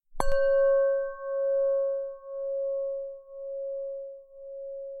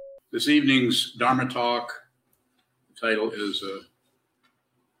This evening's Dharma talk, the title is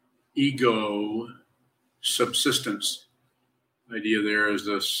Ego Subsistence. The idea there is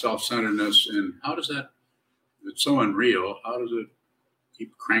the self-centeredness, and how does that, it's so unreal, how does it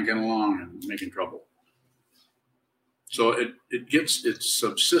keep cranking along and making trouble? So it gets its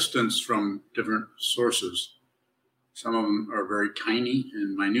subsistence from different sources. Some of them are very tiny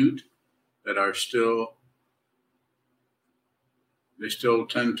and minute, that are still, they still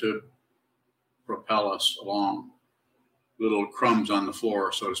tend to propel us along. Little crumbs on the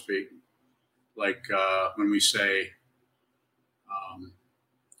floor, so to speak. Like when we say,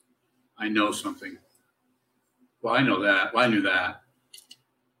 I know something. Well, I know that. Well, I knew that.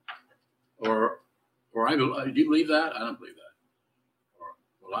 Or do you believe that? I don't believe that. Or,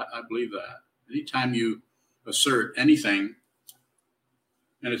 well, I believe that. Anytime you assert anything,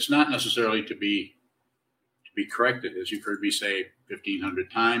 and it's not necessarily to be corrected, as you've heard me say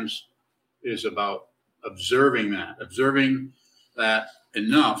 1,500 times, is about observing that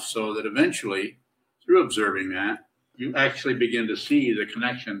enough so that eventually, through observing that, you actually begin to see the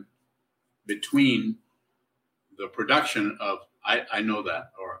connection between the production of I know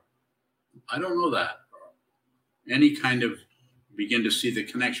that, or I don't know that, or any kind of, begin to see the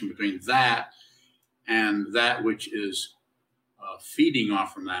connection between that and that which is feeding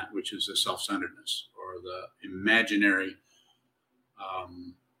off from that, which is the self-centeredness or the imaginary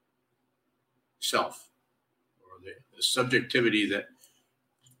self, or the subjectivity that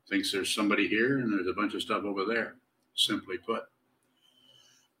thinks there's somebody here and there's a bunch of stuff over there, simply put.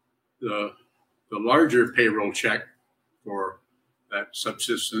 The larger payroll check for that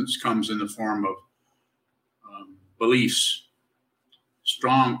subsistence comes in the form of beliefs,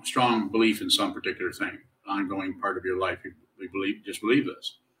 strong belief in some particular thing, ongoing part of your life. You just believe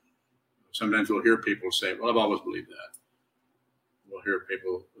this. Sometimes we'll hear people say, well, I've always believed that. We'll hear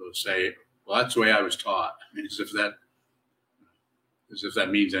people say, well, that's the way I was taught. I mean, as if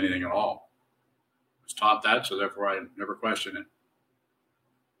that means anything at all. I was taught that, so therefore I never question it.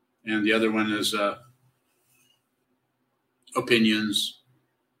 And the other one is opinions,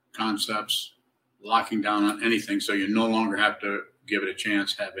 concepts, locking down on anything, so you no longer have to give it a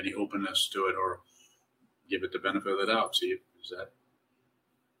chance, have any openness to it, or give it the benefit of the doubt. See, is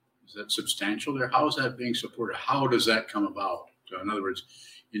that substantial there? How is that being supported? How does that come about? So in other words,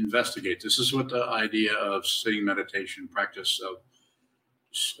 investigate. This is what the idea of sitting meditation, practice of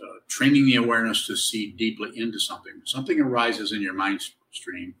training the awareness to see deeply into something. Something arises in your mind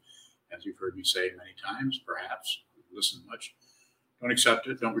stream, as you've heard me say many times, perhaps, listen much. Don't accept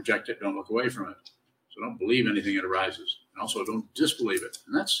it, don't reject it, don't look away from it. So don't believe anything that arises. And also don't disbelieve it.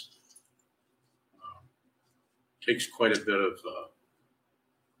 And that's takes quite a bit of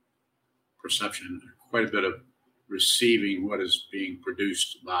perception, quite a bit of receiving what is being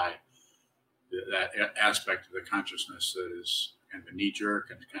produced by that aspect of the consciousness that is kind of a knee-jerk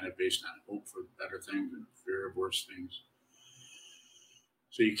and kind of based on hope for better things and fear of worse things.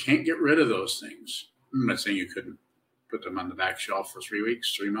 So you can't get rid of those things. I'm not saying you couldn't put them on the back shelf for 3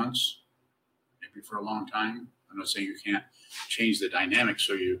 weeks, 3 months, maybe for a long time. I'm not saying you can't change the dynamics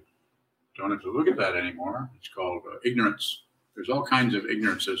so you don't have to look at that anymore. It's called ignorance. There's all kinds of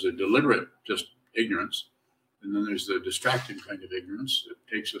ignorance. There's a deliberate just ignorance. And then there's the distracted kind of ignorance that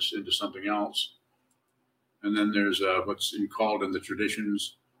takes us into something else. And then there's what's called in the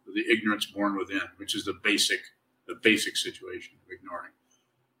traditions the ignorance born within, which is the basic situation of ignoring.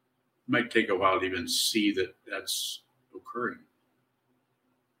 It might take a while to even see that that's occurring.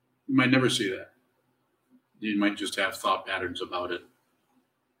 You might never see that. You might just have thought patterns about it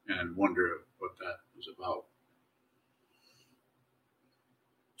and wonder what that is about.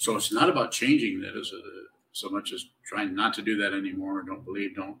 So it's not about changing that so much as trying not to do that anymore. Don't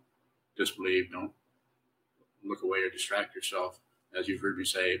believe, don't disbelieve, don't look away or distract yourself. As you've heard me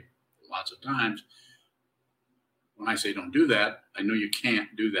say lots of times, when I say don't do that, I know you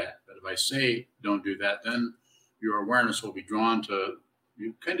can't do that. But if I say don't do that, then your awareness will be drawn to,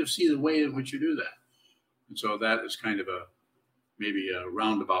 you kind of see the way in which you do that. And so that is kind of maybe a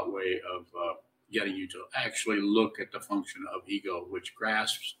roundabout way of getting you to actually look at the function of ego, which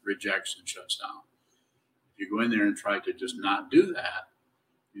grasps, rejects, and shuts down. If you go in there and try to just not do that,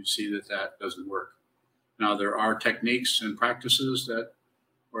 you see that doesn't work. Now, there are techniques and practices that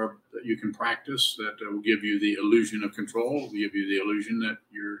you can practice that will give you the illusion of control, will give you the illusion that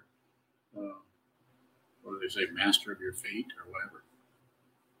you're, what do they say, master of your fate or whatever.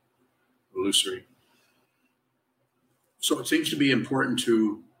 Illusory. So it seems to be important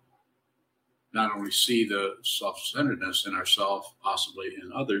to not only see the self-centeredness in ourselves, possibly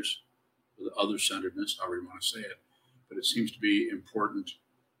in others, or the other-centeredness, however you want to say it, but it seems to be important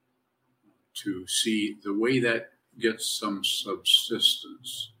to see the way that gets some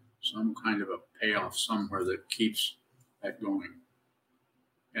subsistence, some kind of a payoff somewhere that keeps that going.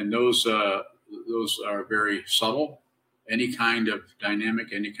 And those are very subtle. Any kind of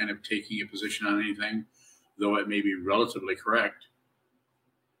dynamic, any kind of taking a position on anything, though it may be relatively correct,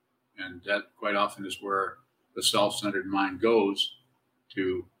 and that quite often is where the self-centered mind goes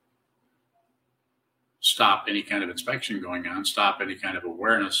to stop any kind of inspection going on, stop any kind of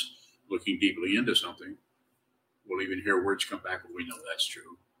awareness looking deeply into something. We'll even hear words come back, well, we know that's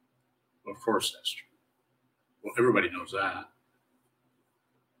true. Well, of course that's true. Well, everybody knows that.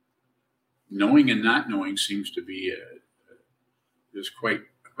 Knowing and not knowing seems to be is quite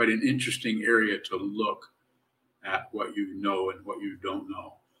an interesting area to look at what you know and what you don't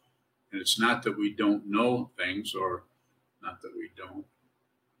know. And it's not that we don't know things, or not that we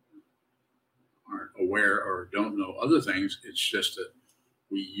aren't aware or don't know other things. It's just that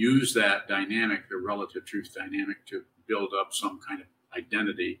we use that dynamic, the relative truth dynamic, to build up some kind of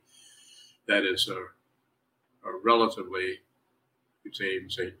identity that is a relatively, you'd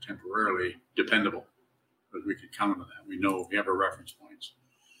say temporarily dependable, because we could count on that. We know we have our reference points.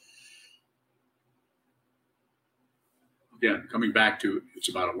 Again, coming back to, it's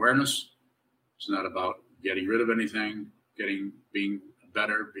about awareness. It's not about getting rid of anything, being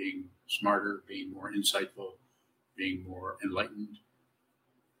better, being smarter, being more insightful, being more enlightened.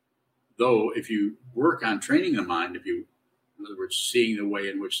 Though, if you work on training the mind, in other words, seeing the way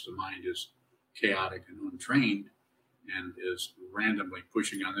in which the mind is chaotic and untrained and is randomly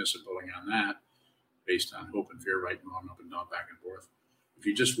pushing on this and pulling on that based on hope and fear, right and wrong, up and down, back and forth. If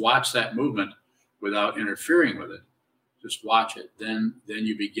you just watch that movement without interfering with it, just watch it, then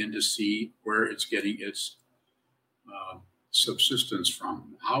you begin to see where it's getting its subsistence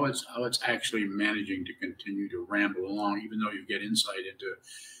from, how it's actually managing to continue to ramble along, even though you get insight into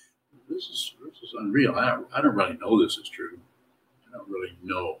this is unreal. I don't really know this is true. I don't really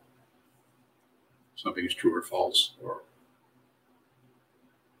know something is true or false, or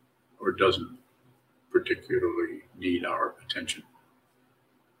doesn't particularly need our attention.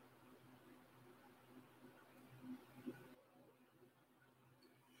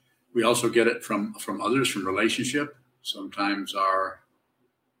 We also get it from others, from relationship. Sometimes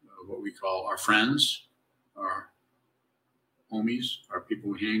what we call our friends, our homies, our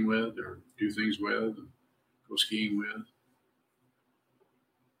people we hang with or do things with, go skiing with,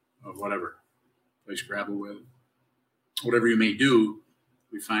 or whatever, play Scrabble with. Whatever you may do,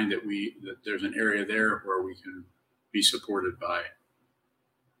 we find that there's an area there where we can be supported by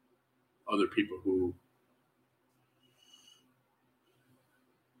other people who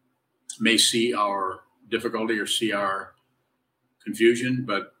may see our difficulty or see our confusion,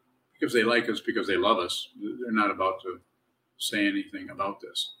 but because they like us, because they love us, they're not about to say anything about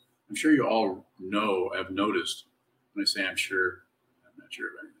this. I'm sure you all have noticed when I say I'm not sure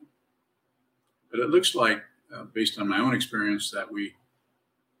of anything. But it looks like, based on my own experience, that we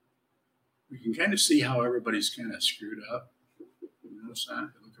can kind of see how everybody's kind of screwed up. You notice that?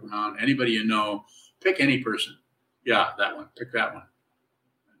 You look around, anybody you know, pick any person. Yeah, that one, pick that one.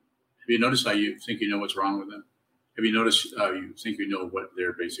 Have you noticed how you think you know what's wrong with them? Have you noticed how you think you know what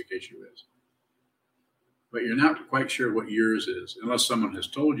their basic issue is? But you're not quite sure what yours is, unless someone has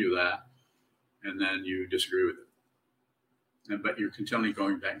told you that, and then you disagree with it. But you're continually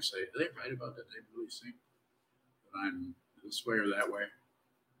going back and say, are they right about that? They really think that I'm this way or that way?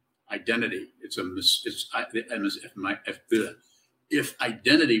 Identity. If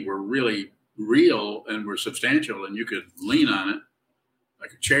identity were really real and were substantial and you could lean on it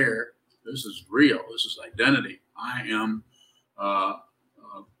like a chair, this is real. This is identity. I am a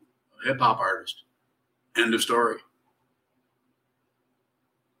hip-hop artist. End of story.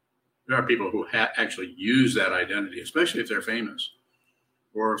 There are people who actually use that identity, especially if they're famous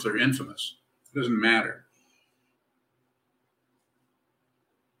or if they're infamous. It doesn't matter.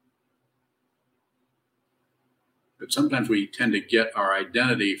 But sometimes we tend to get our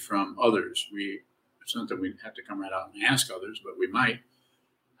identity from others. It's not that we have to come right out and ask others, but we might.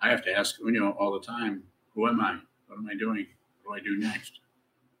 I have to ask, all the time, who am I? What am I doing? What do I do next?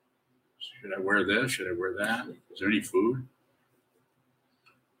 Should I wear this? Should I wear that? Is there any food?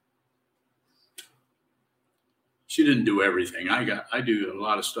 She didn't do everything. I do a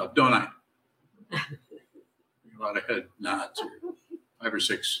lot of stuff, don't I? A lot of head nods, 5 or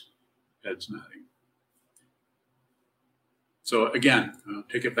 6 heads nodding. So again,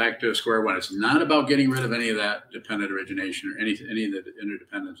 take it back to square one. It's not about getting rid of any of that dependent origination or any of the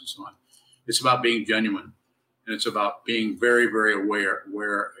interdependence and so on. It's about being genuine. And it's about being very, very aware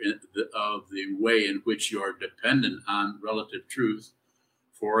of the way in which you are dependent on relative truth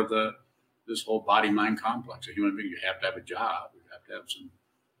for the this whole body-mind complex. A human being, you have to have a job. You have to have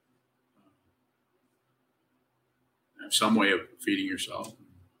some way of feeding yourself,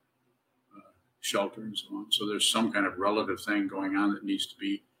 shelter, and so on. So there's some kind of relative thing going on that needs to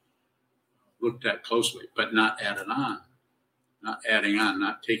be looked at closely, but not added on. Not adding on,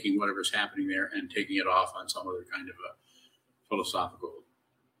 not taking whatever's happening there and taking it off on some other kind of a philosophical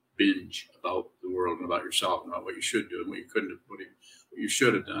binge about the world and about yourself and about what you should do and what you couldn't have, what you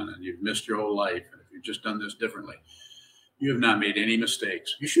should have done, and you've missed your whole life. And if you've just done this differently, you have not made any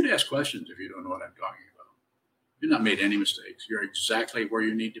mistakes. You should ask questions if you don't know what I'm talking about. You've not made any mistakes. You're exactly where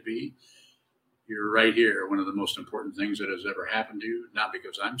you need to be. You're right here. One of the most important things that has ever happened to you, not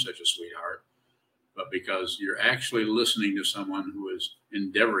because I'm such a sweetheart, but because you're actually listening to someone who is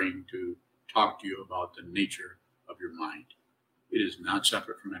endeavoring to talk to you about the nature of your mind. It is not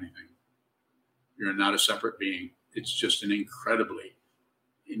separate from anything. You're not a separate being. It's just an incredibly,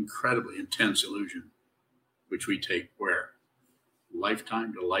 incredibly intense illusion, which we take where?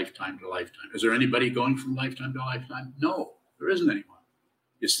 Lifetime to lifetime to lifetime. Is there anybody going from lifetime to lifetime? No, there isn't anyone.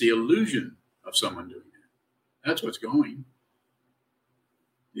 It's the illusion of someone doing that. That's what's going.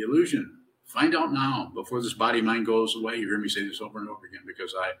 The illusion. Find out now, before this body-mind goes away. You hear me say this over and over again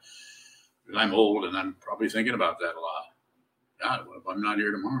because I'm old and I'm probably thinking about that a lot. God, what if I'm not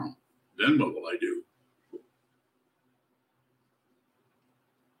here tomorrow? Then what will I do?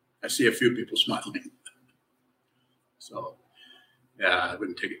 I see a few people smiling. So, yeah, I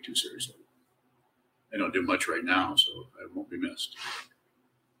wouldn't take it too seriously. I don't do much right now, so I won't be missed.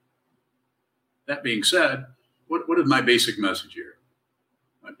 That being said, what is my basic message here?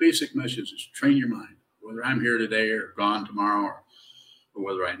 My basic message is train your mind. Whether I'm here today or gone tomorrow, or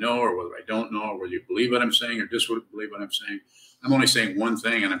whether I know or whether I don't know, or whether you believe what I'm saying or disbelieve what I'm saying, I'm only saying one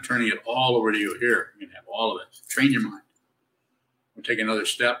thing, and I'm turning it all over to you here. You can have all of it. Train your mind. Don't take another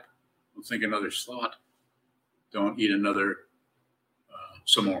step. Don't think another thought. Don't eat another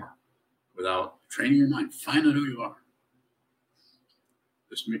some more without training your mind. Find out who you are.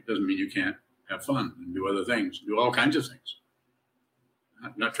 This doesn't mean you can't have fun and do other things, do all kinds of things.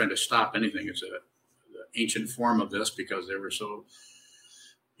 I'm not trying to stop anything. It's the ancient form of this because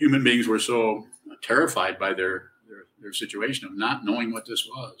human beings were so terrified by their situation of not knowing what this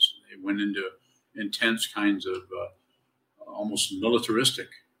was. They went into intense kinds of almost militaristic,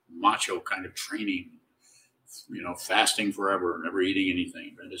 macho kind of training, fasting forever, never eating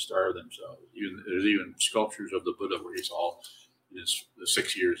anything, trying to starve themselves. There's even sculptures of the Buddha where he's all in the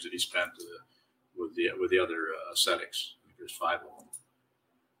 6 years that he spent with the other ascetics. I think there's 5 of them.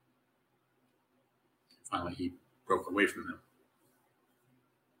 Finally, he broke away from them.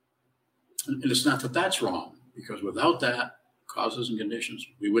 And it's not that that's wrong, because without that, causes and conditions,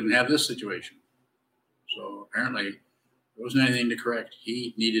 we wouldn't have this situation. So apparently, there wasn't anything to correct.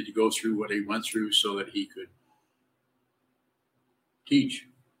 He needed to go through what he went through so that he could teach,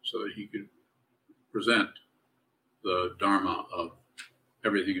 so that he could present the Dharma of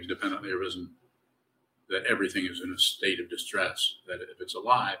everything is dependently arisen, that everything is in a state of distress, that if it's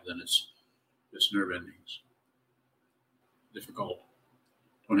alive, then it's nerve endings. Difficult.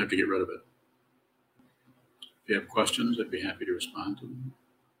 Don't have to get rid of it. If you have questions, I'd be happy to respond to them.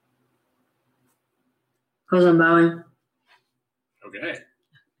 Hold on, bowing. Okay.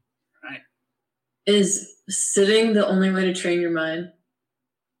 All right. Is sitting the only way to train your mind?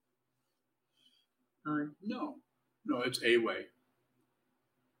 No, it's a way.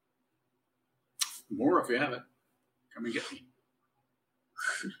 More if you have it. Come and get me.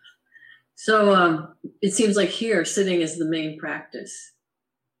 So it seems like here, sitting is the main practice.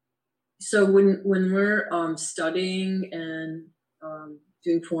 So when we're studying and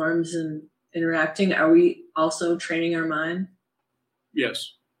doing forms and interacting, are we also training our mind?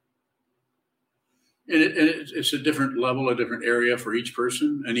 Yes. And it's a different level, a different area for each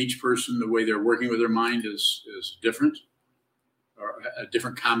person. And each person, the way they're working with their mind is different, or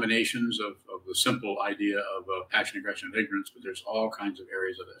different combinations of the simple idea of passion, aggression, and ignorance. But there's all kinds of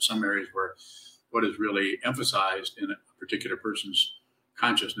areas of it. Some areas where what is really emphasized in a particular person's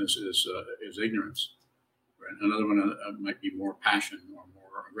consciousness is ignorance. Right? Another one might be more passion or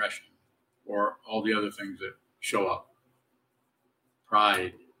more aggression, or all the other things that show up.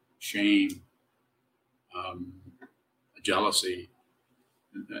 Pride, shame, jealousy,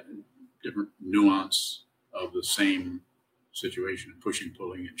 different nuance of the same situation, pushing,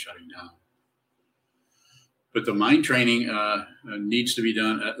 pulling, and shutting down. But the mind training needs to be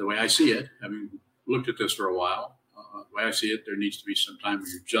done the way I see it, having looked at this for a while. The way I see it, there needs to be some time where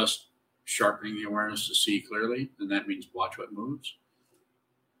you're just sharpening the awareness to see clearly, and that means watch what moves,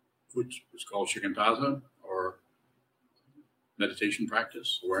 which is called Shikantaza, or meditation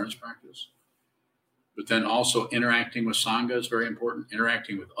practice, awareness practice. But then also interacting with Sangha is very important.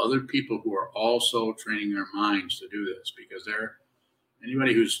 Interacting with other people who are also training their minds to do this, because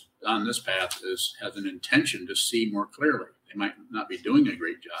anybody who's on this path has an intention to see more clearly. They might not be doing a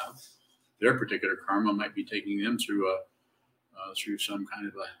great job. Their particular karma might be taking them through some kind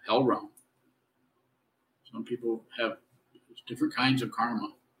of a hell realm. Some people have different kinds of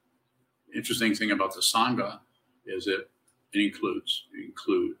karma. Interesting thing about the Sangha is it include.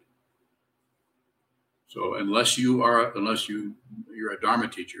 So unless you're a Dharma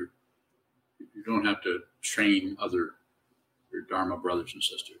teacher, you don't have to train your Dharma brothers and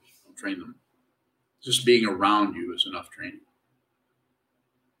sisters. Don't train them. Just being around you is enough training.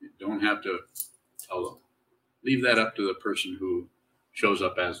 You don't have to tell them. Leave that up to the person who shows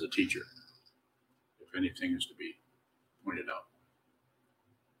up as the teacher, if anything is to be pointed out.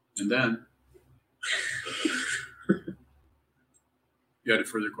 And then, you had a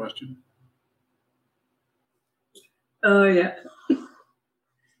further question? Oh, yeah.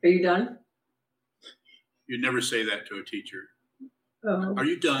 Are you done? You never say that to a teacher. Oh. Are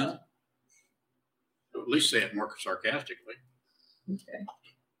you done? At least say it more sarcastically. Okay.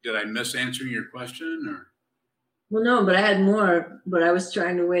 Did I miss answering your question, or? Well, no, but I had more, but I was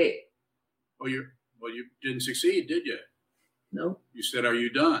trying to wait. Oh, you didn't succeed, did you? No. You said, "Are you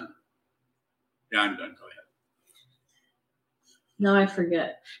done?" Yeah, I'm done. Go ahead. No, I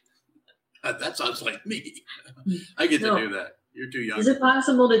forget. That sounds like me. I get to do that. You're too young. Is it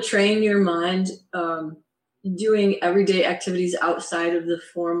possible to train your mind doing everyday activities outside of the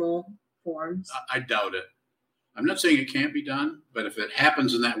formal forms? I doubt it. I'm not saying it can't be done, but if it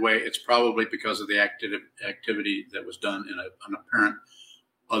happens in that way, it's probably because of the activity that was done in an apparent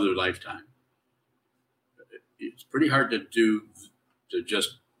other lifetime. It's pretty hard to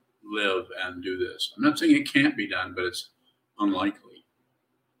just live and do this. I'm not saying it can't be done, but it's unlikely.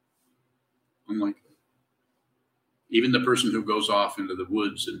 Even the person who goes off into the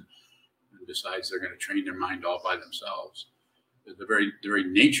woods and decides they're going to train their mind all by themselves, the very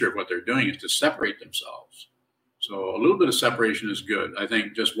nature of what they're doing is to separate themselves. So a little bit of separation is good. I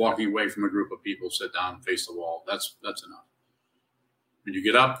think just walking away from a group of people, sit down, face the wall, that's enough. When you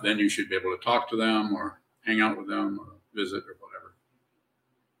get up, then you should be able to talk to them or hang out with them or visit or whatever.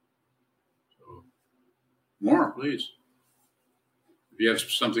 So more, please. If you have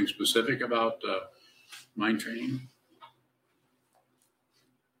something specific about mind training.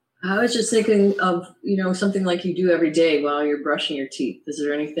 I was just thinking of, something like you do every day while you're brushing your teeth. Is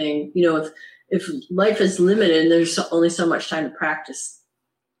there anything, if life is limited and there's only so much time to practice,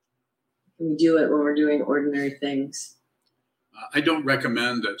 can we do it when we're doing ordinary things? I don't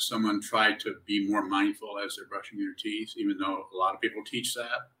recommend that someone try to be more mindful as they're brushing their teeth, even though a lot of people teach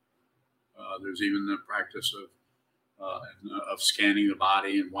that. There's even the practice of scanning the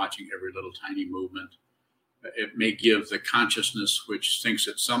body and watching every little tiny movement. It may give the consciousness which thinks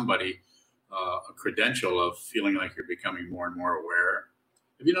it's somebody a credential of feeling like you're becoming more and more aware.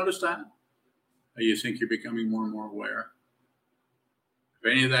 Have you noticed that? You think you're becoming more and more aware?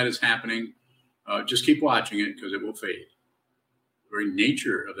 If any of that is happening, just keep watching it because it will fade. The very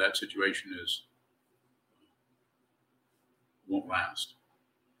nature of that situation won't last.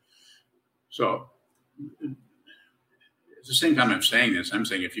 So at the same time I'm saying this, I'm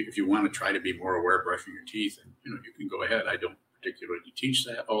saying if you want to try to be more aware brushing your teeth, and you can go ahead. I don't particularly teach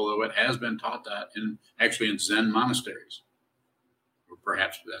that, although it has been taught that actually in Zen monasteries. Or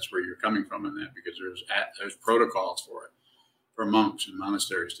perhaps that's where you're coming from in that, because there's protocols for it, for monks and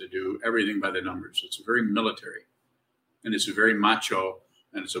monasteries to do everything by the numbers. It's very military, and it's very macho,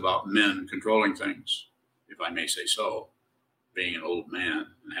 and it's about men controlling things, if I may say so, being an old man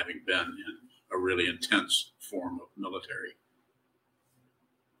and having been in a really intense form of military.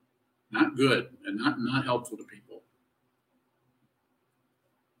 Not good and not helpful to people.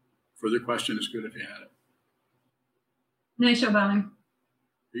 Further question is good if you had it. Nice, Shobani.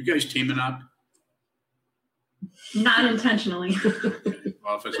 Are you guys teaming up? Not intentionally.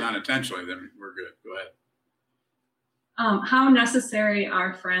 Well, if it's not intentionally, then we're good. Go ahead. How necessary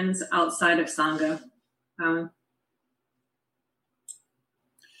are friends outside of Sangha?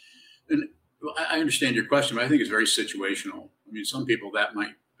 And I understand your question, but I think it's very situational. I mean, some people that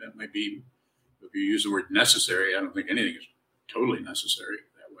might be, if you use the word necessary, I don't think anything is totally necessary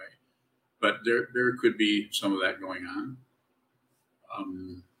that way. But there could be some of that going on.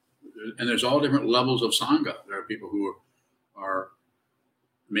 And there's all different levels of Sangha. There are people who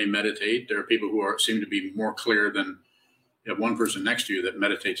may meditate. There are people who seem to be more clear than, you have one person next to you that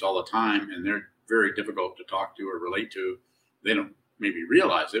meditates all the time, and they're very difficult to talk to or relate to. They don't maybe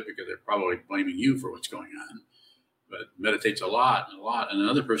realize it because they're probably blaming you for what's going on. but meditates a lot and a lot. And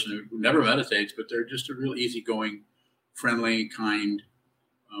another person who never meditates, but they're just a real easygoing, friendly, kind,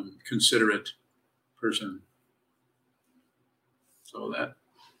 considerate person. So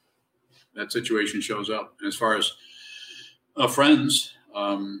that situation shows up. And as far as friends,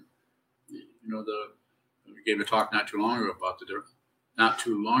 we gave a talk not too long ago about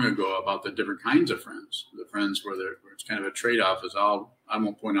the different kinds of friends. The friends where it's kind of a trade-off is I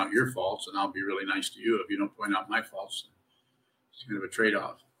won't point out your faults and I'll be really nice to you if you don't point out my faults. It's kind of a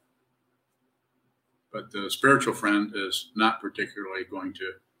trade-off. But the spiritual friend is not particularly going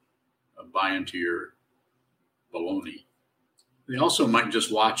to buy into your baloney. They also might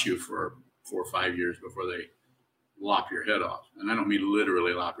just watch you for 4 or 5 years before they lop your head off. And I don't mean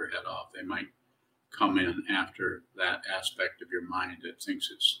literally lop your head off. They might come in after that aspect of your mind that thinks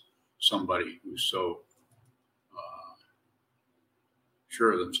it's somebody who's so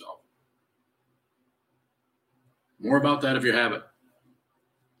sure of themselves. More about that if you have it,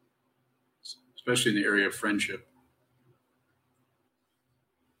 especially in the area of friendship.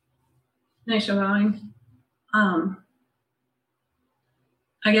 Nice showing.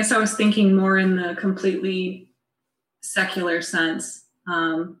 I guess I was thinking more in the completely secular sense,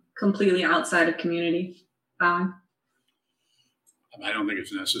 completely outside of community. I don't think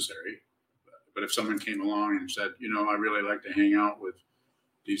it's necessary. But if someone came along and said, I really like to hang out with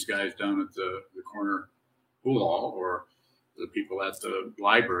these guys down at the corner pool hall, or the people at the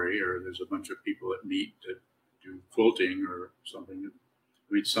library, or there's a bunch of people that meet to do quilting or something,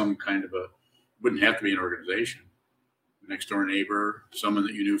 some kind of wouldn't have to be an organization. Next door neighbor, someone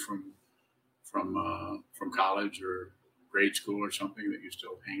that you knew from college or grade school or something that you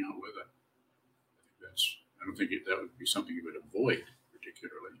still hang out with. I don't think that would be something you would avoid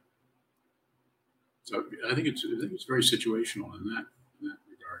particularly. So I think it's very situational in that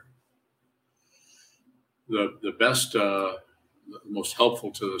regard. The best, the most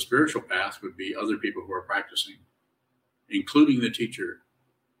helpful to the spiritual path would be other people who are practicing, including the teacher.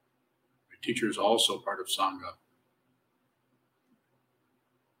 The teacher is also part of Sangha.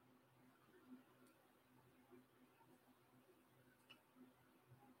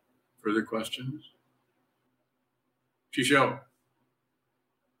 Further questions? Chisho.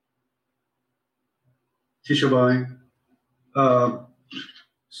 Bhai.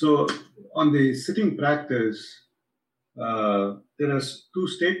 So on the sitting practice, there are 2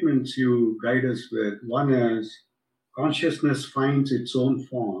 statements you guide us with. One is consciousness finds its own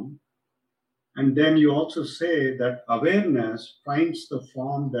form. And then you also say that awareness finds the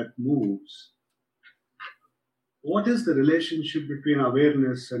form that moves. What is the relationship between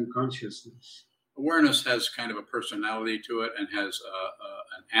awareness and consciousness? Awareness has kind of a personality to it and has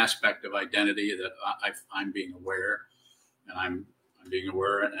an aspect of identity that I'm being aware, and I'm being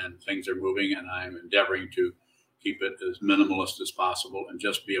aware, and things are moving, and I'm endeavoring to keep it as minimalist as possible and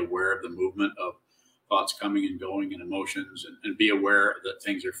just be aware of the movement of thoughts coming and going and emotions, and be aware that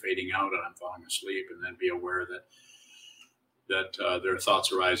things are fading out and I'm falling asleep, and then be aware that there are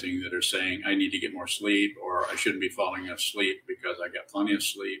thoughts arising that are saying I need to get more sleep, or I shouldn't be falling asleep because I got plenty of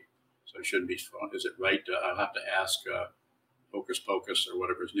sleep. So I shouldn't be. Is it right? I'll have to ask Hocus Pocus or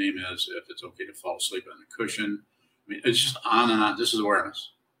whatever his name is if it's okay to fall asleep on the cushion. I mean, it's just on and on. This is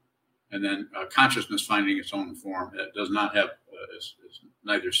awareness, and then consciousness finding its own form. It does not have is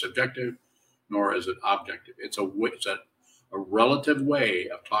neither subjective nor is it objective. It's a relative way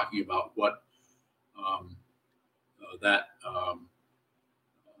of talking about what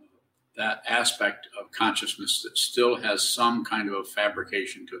that aspect of consciousness that still has some kind of a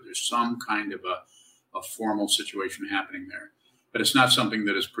fabrication to it. There's some kind of a formal situation happening there. But it's not something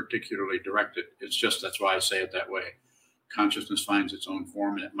that is particularly directed. It's just, that's why I say it that way. Consciousness finds its own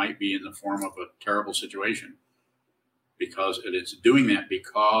form, and it might be in the form of a terrible situation because it is doing that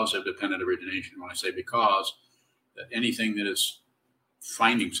because of dependent origination. When I say because, that anything that is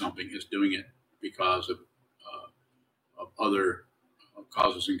finding something is doing it because of other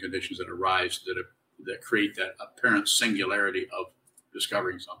causes and conditions that arise that create that apparent singularity of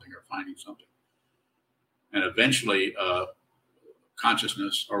discovering something or finding something. And eventually,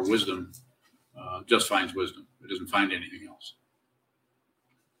 consciousness or wisdom just finds wisdom. It doesn't find anything else.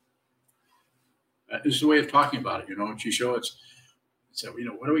 This is the way of talking about it. Chisho, it's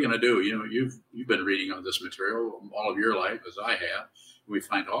what are we going to do? You've been reading on this material all of your life, as I have. We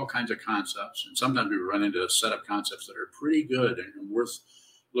find all kinds of concepts, and sometimes we run into a set of concepts that are pretty good and worth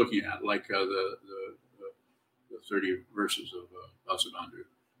looking at, like the 30 verses of Vasubandhu.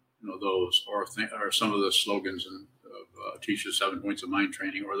 Those, or some of the slogans of Teach's 7 Points of Mind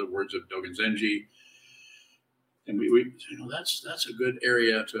Training, or the words of Dogen Zenji. And we that's a good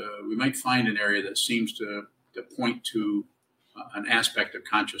area we might find an area that seems to point to an aspect of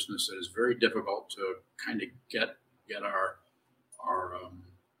consciousness that is very difficult to kind of get our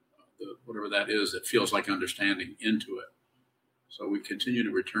whatever that is that feels like understanding into it. So we continue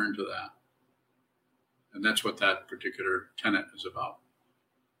to return to that. And that's what that particular tenet is about,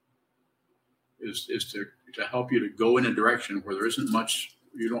 is to help you to go in a direction where there isn't much,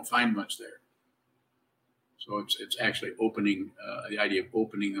 you don't find much there. So it's actually opening, the idea of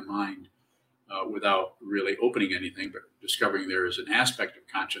opening the mind without really opening anything, but discovering there is an aspect of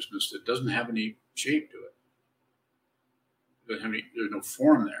consciousness that doesn't have any shape to it. There's no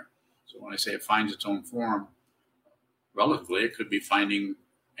form there. So when I say it finds its own form, relatively, it could be finding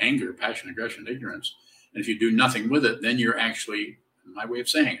anger, passion, aggression, ignorance. And if you do nothing with it, then you're actually, my way of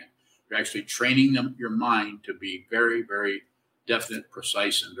saying it, you're actually training your mind to be very, very definite,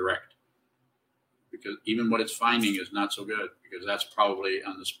 precise, and direct. Because even what it's finding is not so good, because that's probably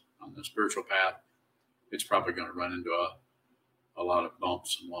on the spiritual path, it's probably going to run into a lot of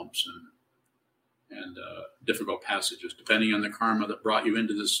bumps and lumps and difficult passages, depending on the karma that brought you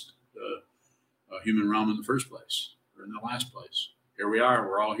into this human realm in the first place or in the last place. Here we are.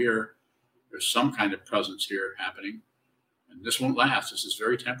 We're all here. There's some kind of presence here happening, and this won't last. This is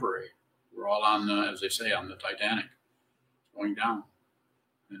very temporary. We're all on, as they say, on the Titanic, going down.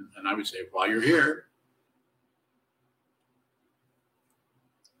 And I would say, while you're here,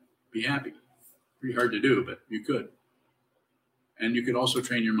 be happy. Pretty hard to do, but you could. And you could also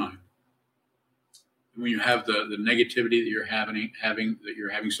train your mind. And when you have the negativity that you're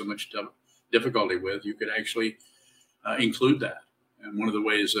having so much difficulty with, you could actually include that. And one of the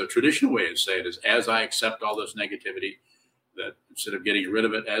ways, a traditional way to say it is, as I accept all this negativity, that instead of getting rid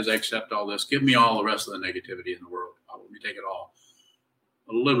of it, as I accept all this, give me all the rest of the negativity in the world. Let me take it all.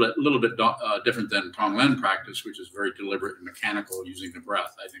 A little bit different than Tonglen practice, which is very deliberate and mechanical, using the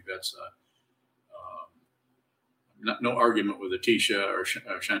breath. I think that's no argument with Atisha or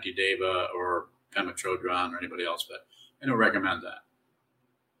Shantideva or Pema Chodron or anybody else, but I don't recommend that.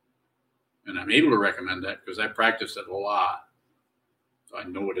 And I'm able to recommend that because I practiced it a lot. So I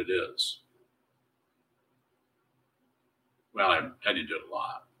know what it is. Well, I didn't do it a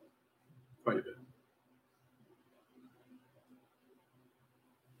lot. Quite a bit.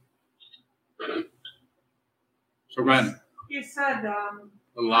 So go ahead. You said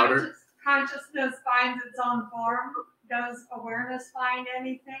A little louder. Consciousness finds its own form. Does awareness find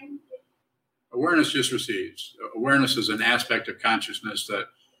anything? Awareness just receives. Awareness is an aspect of consciousness that,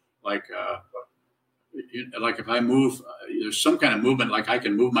 like if I move, there's some kind of movement. Like I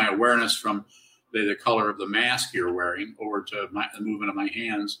can move my awareness from the color of the mask you're wearing over to the movement of my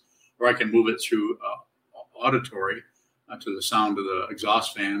hands, or I can move it through auditory to the sound of the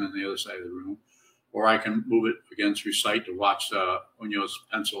exhaust fan on the other side of the room, or I can move it again through sight to watch Unyo's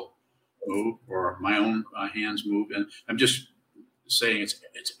pencil move, or my own hands move. And I'm just saying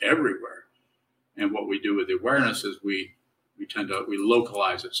it's everywhere. And what we do with the awareness is we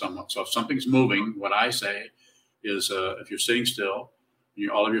localize it somewhat. So if something's moving, what I say is if you're sitting still,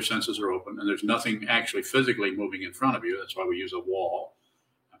 all of your senses are open, and there's nothing actually physically moving in front of you. That's why we use a wall,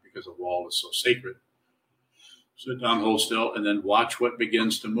 because a wall is so sacred. Sit down, hold still, and then watch what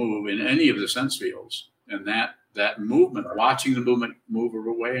begins to move in any of the sense fields. And that movement, watching the movement move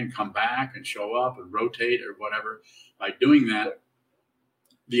away and come back and show up and rotate or whatever, by doing that,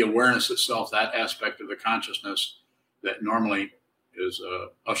 the awareness itself, that aspect of the consciousness that normally is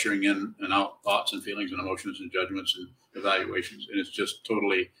ushering in and out thoughts and feelings and emotions and judgments and evaluations, and it's just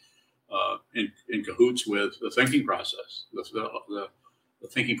totally in cahoots with the thinking process. The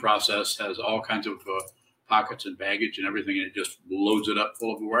thinking process has all kinds of pockets and baggage and everything, and it just loads it up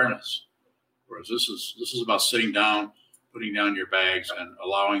full of awareness. Whereas this is about sitting down, putting down your bags, and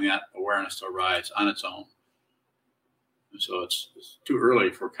allowing that awareness to arise on its own. And so it's too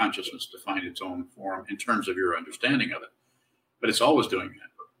early for consciousness to find its own form in terms of your understanding of it. But it's always doing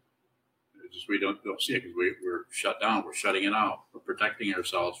that. It's just we don't see it because we're shut down. We're shutting it out. We're protecting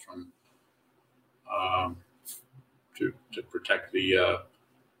ourselves from to protect the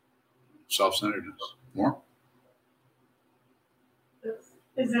self-centeredness. More?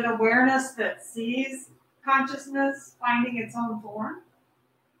 Is it awareness that sees consciousness finding its own form?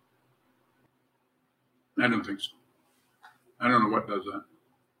 I don't think so. I don't know what does that.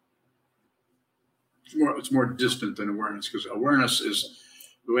 It's more distant than awareness, because awareness is,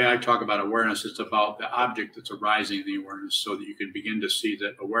 the way I talk about awareness, it's about the object that's arising in the awareness, so that you can begin to see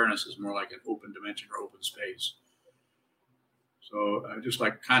that awareness is more like an open dimension or open space. So just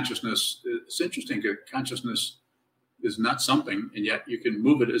like consciousness, it's interesting because consciousness is not something, and yet you can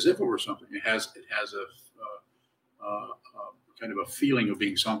move it as if it were something. It has a kind of a feeling of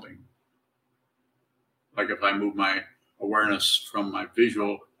being something. Like if I move my awareness from my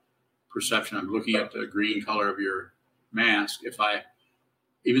visual perception, I'm looking at the green color of your mask.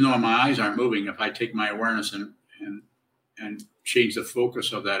 Even though my eyes aren't moving, if I take my awareness and change the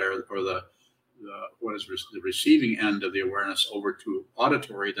focus of that, or the receiving end of the awareness over to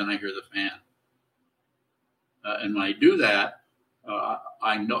auditory, then I hear the fan. And when I do that,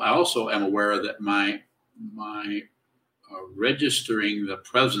 I also am aware that my registering the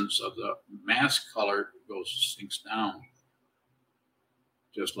presence of the mask color sinks down,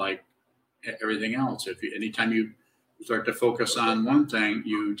 just like everything else. Anytime you start to focus on one thing,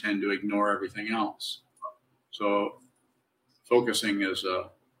 you tend to ignore everything else. So focusing is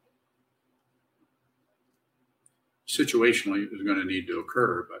situationally is going to need to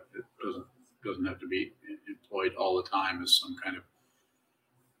occur, but it doesn't have to be employed all the time as some kind of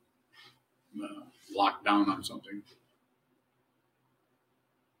lockdown on something.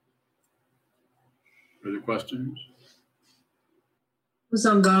 Further questions?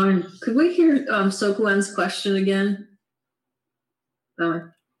 Could we hear Sokuen's question again?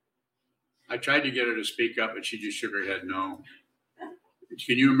 I tried to get her to speak up, but she just shook her head no.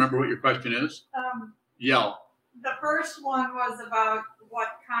 Can you remember what your question is? Yell. The first one was about what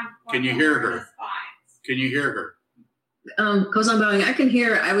Can you hear her? Finds. Can you hear her? Goes on bowing. I can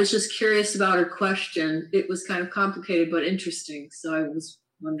hear her. I was just curious about her question. It was kind of complicated but interesting, so I was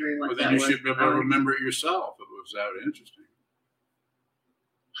wondering what that was. Well, then you should be able to remember it yourself if it was that interesting.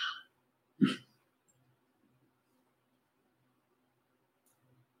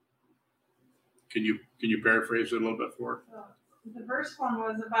 Can you paraphrase it a little bit for her? The first one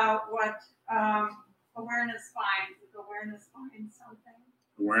was about what awareness finds. If awareness finds something.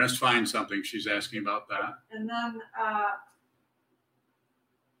 Awareness finds something. She's asking about that. And then I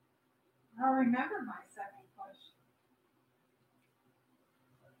don't remember my second question.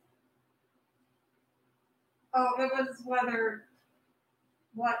 Oh, it was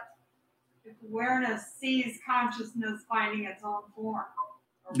if awareness sees consciousness finding its own form.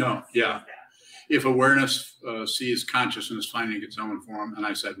 No, yeah. If awareness sees consciousness finding its own form, and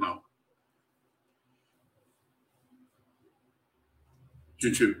I said no.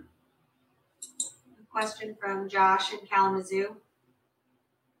 Juju. Question from Josh in Kalamazoo.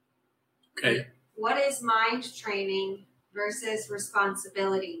 Okay. What is mind training versus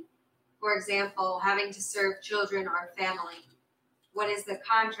responsibility? For example, having to serve children or family. What is the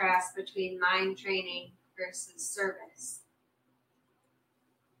contrast between mind training versus service?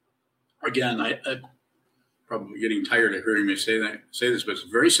 Again, I'm probably getting tired of hearing me say this, but it's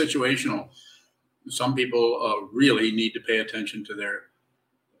very situational. Some people really need to pay attention to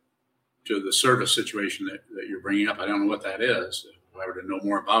the service situation that you're bringing up. I don't know what that is. If I were to know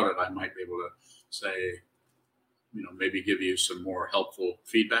more about it, I might be able to say, maybe give you some more helpful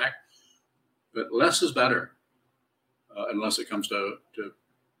feedback. But less is better, unless it comes to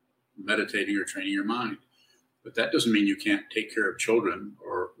meditating or training your mind. But that doesn't mean you can't take care of children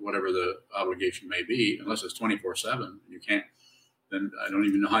or whatever the obligation may be, unless it's 24/7. You can't. Then I don't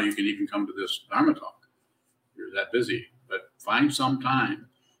even know how you can even come to this Dharma talk. You're that busy. But find some time.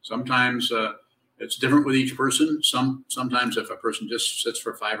 Sometimes it's different with each person. Sometimes if a person just sits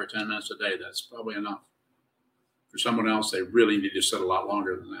for 5 or 10 minutes a day, that's probably enough. For someone else, they really need to sit a lot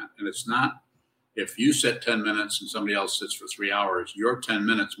longer than that. And it's not. If you sit 10 minutes and somebody else sits for 3 hours, your 10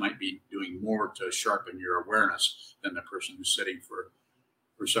 minutes might be doing more to sharpen your awareness than the person who's sitting for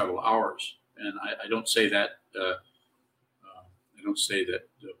several hours. And I don't say that. I don't say that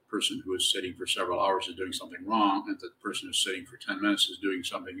the person who is sitting for several hours is doing something wrong, and the person who's sitting for 10 minutes is doing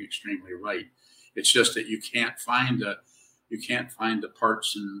something extremely right. It's just that you can't find the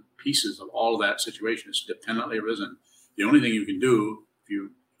parts and pieces of all of that situation. It's dependently arisen. The only thing you can do, if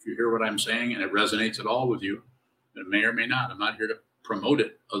you hear what I'm saying and it resonates at all with you, it may or may not. I'm not here to promote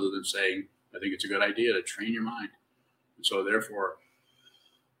it other than saying I think it's a good idea to train your mind. And so therefore,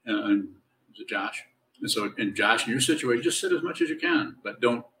 and Josh, and Josh, in your situation, just sit as much as you can, but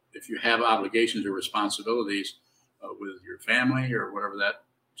don't, if you have obligations or responsibilities with your family or whatever that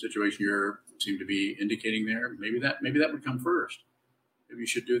situation you seem to be indicating there, maybe that would come first. Maybe you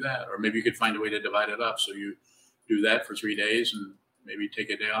should do that, or maybe you could find a way to divide it up. So you do that for 3 days and maybe take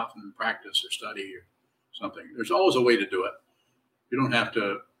a day off and practice or study or something. There's always a way to do it. You don't have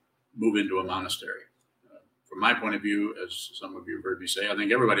to move into a monastery. From my point of view, as some of you have heard me say, I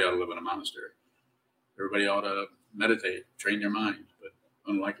think everybody ought to live in a monastery. Everybody ought to meditate, train their mind, but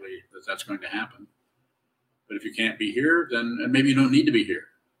unlikely that that's going to happen. But if you can't be here, then maybe you don't need to be here.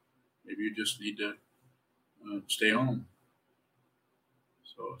 Maybe you just need to stay home.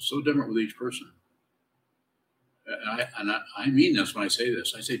 So different with each person. And I mean this when I say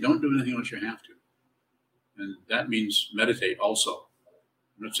this. I say, don't do anything unless you have to. And that means meditate also.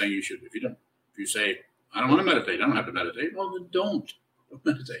 I'm not saying you should. If you say, I don't want to meditate, I don't have to meditate, well, then don't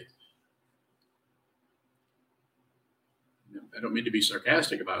meditate. I don't mean to be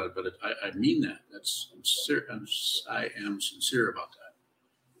sarcastic about it, but I mean that. I am sincere about that.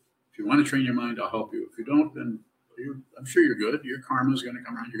 If you want to train your mind, I'll help you. If you don't, then I'm sure you're good. Your karma is going to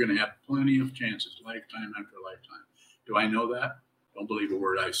come around. You're going to have plenty of chances, lifetime after lifetime. Do I know that? Don't believe a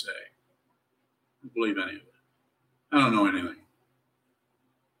word I say. Don't believe any of it. I don't know anything.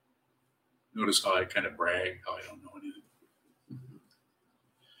 Notice how I kind of brag how I don't know anything.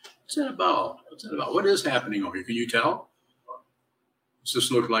 What's that about? What's that about? What is happening over here? Can you tell? Does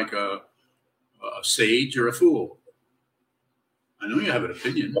this look like a sage or a fool? I know you have an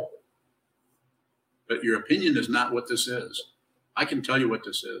opinion, but your opinion is not what this is. I can tell you what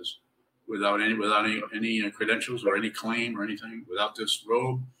this is without any credentials or any claim or anything, without this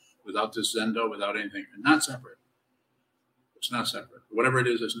robe, without this zendo, without anything. And not separate. It's not separate. Whatever it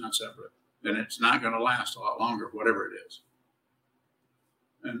is, it's not separate. And it's not going to last a lot longer, whatever it is.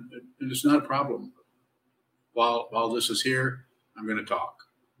 And it's not a problem. While this is here, I'm going to talk.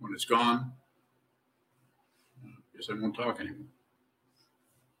 When it's gone, I guess I won't talk anymore.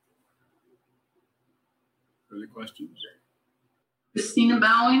 Further questions? Christina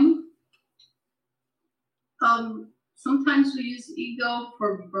Bowing. Sometimes we use ego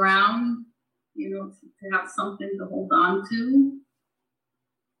for ground, to have something to hold on to.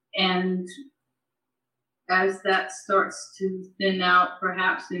 And as that starts to thin out,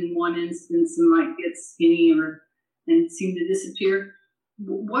 perhaps in one instance, and might get skinny and seem to disappear,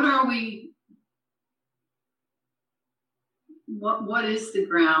 what is the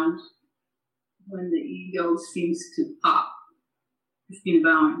ground when the ego seems to pop? Christina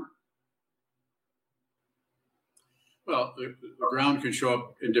Bowing. Well, the ground can show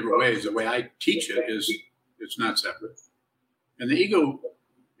up in different ways. The way I teach it is it's not separate. And the ego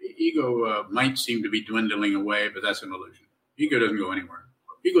might seem to be dwindling away, but that's an illusion. Ego doesn't go anywhere.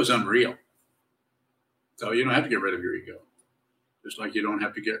 Ego is unreal. So you don't have to get rid of your ego. Just like you don't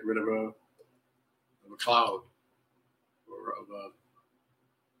have to get rid of a cloud or of a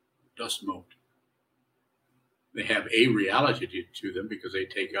dust mote. They have a reality to them because they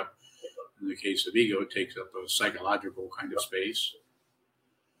take up, in the case of ego, it takes up a psychological kind of space.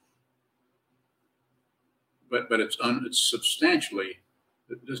 But it's substantially,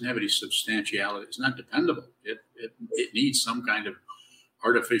 it doesn't have any substantiality. It's not dependable. It needs some kind of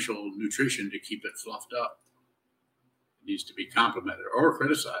artificial nutrition to keep it fluffed up. It needs to be complimented or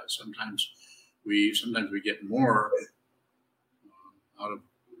criticized. Sometimes we get more out of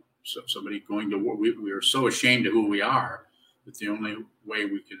somebody going to war. We are so ashamed of who we are that the only way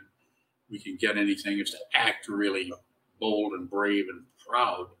we can get anything is to act really bold and brave and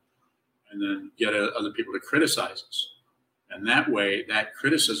proud, and then get other people to criticize us. And that way, that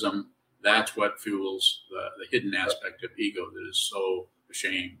criticism, that's what fuels the hidden aspect of ego that is so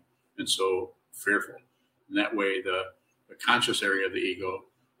ashamed and so fearful. And that way, the conscious area of the ego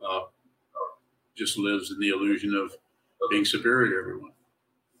just lives in the illusion of being superior to everyone.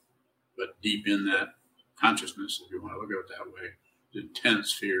 But deep in that consciousness, if you want to look at it that way, is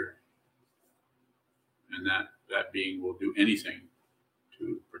intense fear. And that being will do anything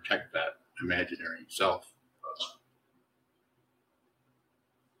to protect that imaginary self.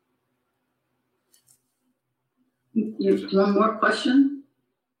 One more question?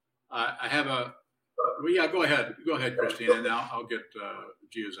 I have well, yeah, go ahead. Go ahead, Christina, and I'll get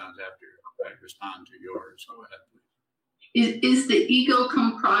Giazon's after I respond to yours. Go ahead, please. Is the ego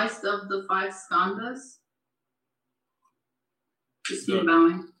comprised of the 5 skandhas? Christina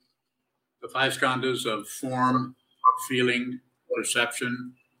Bowing. The 5 skandhas of form, feeling,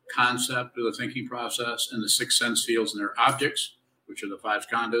 perception, concept of the thinking process, and the 6 sense fields and their objects, which are the 5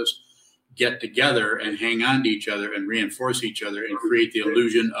 skandhas, get together and hang on to each other and reinforce each other and create the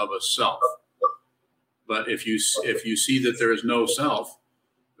illusion of a self. But if you see that there is no self,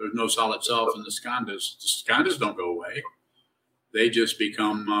 there's no solid self in the skandhas don't go away. They just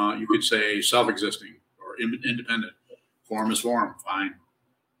become, you could say, self-existing or independent. Form is form, fine.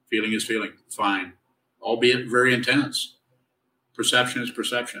 Feeling is feeling, fine. Albeit very intense. Perception is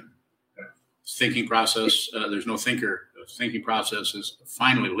perception. Thinking process, there's no thinker. The thinking process is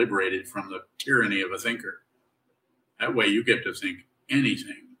finally liberated from the tyranny of a thinker. That way you get to think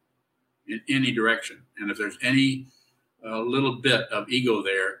anything in any direction. And if there's any little bit of ego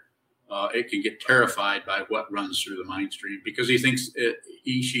there, it can get terrified by what runs through the mind stream because he thinks,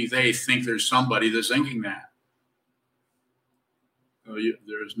 they think there's somebody that's thinking that.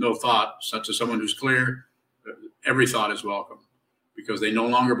 There's no thought, such as someone who's clear. Every thought is welcome because they no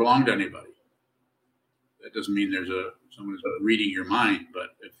longer belong to anybody. that doesn't mean there's someone who's reading your mind.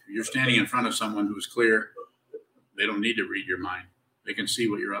 But if you're standing in front of someone who's clear, they don't need to read your mind. They can see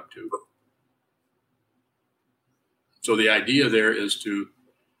what you're up to. So the idea there is to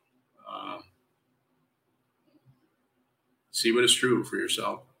see what is true for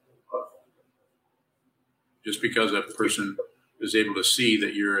yourself. Just because a person is able to see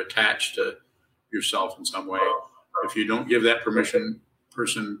that you're attached to yourself in some way, if you don't give that person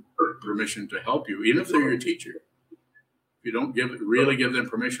permission to help you, even if they're your teacher, if you don't really give them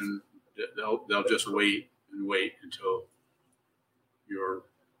permission, they'll just wait and wait until you're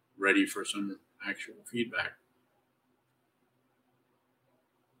ready for some actual feedback.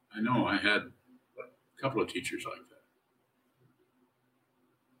 I know I had a couple of teachers like that.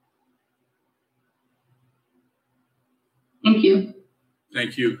 Thank you.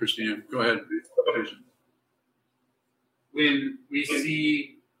 Thank you, Christina. Go ahead. When we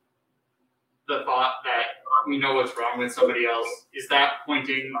see the thought that we know what's wrong with somebody else, is that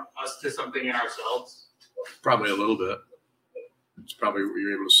pointing us to something in ourselves? Probably a little bit. It's probably where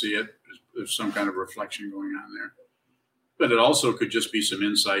you're able to see it. There's some kind of reflection going on there. But it also could just be some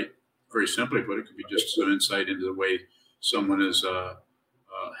insight. Very simply put, it could be just some insight into the way someone is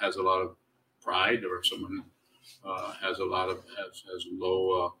has a lot of pride, or someone has a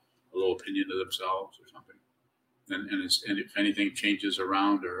low opinion of themselves or something. And if anything changes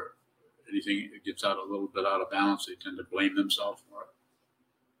around or anything gets a little bit out of balance, they tend to blame themselves for it.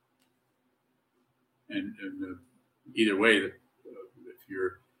 And either way, if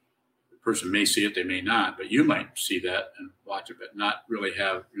the person may see it, they may not, but you might see that and watch it, but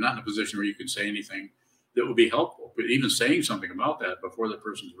you're not in a position where you can say anything that will be helpful. But even saying something about that before the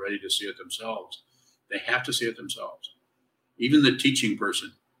person's ready to see it themselves, they have to see it themselves. Even the teaching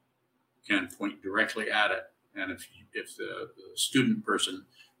person can point directly at it. And if the student person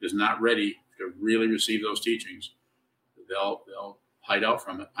is not ready to really receive those teachings, they'll hide out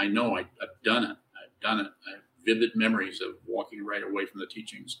from it. I know I've done it. I have vivid memories of walking right away from the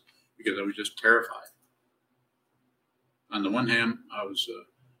teachings because I was just terrified. On the one hand, I was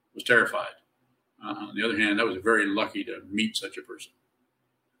terrified. On the other hand, I was very lucky to meet such a person.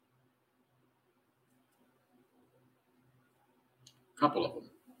 A couple of them.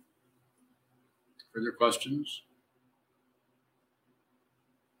 Further questions?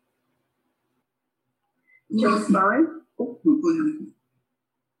 Just fine.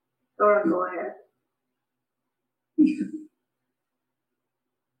 Dora, go ahead.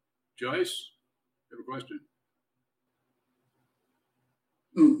 Joyce, you have a question?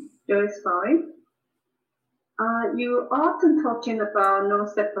 Joyce, fine. You often talking about no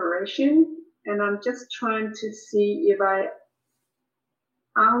separation, and I'm just trying to see if I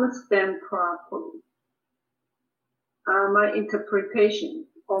understand properly. My interpretation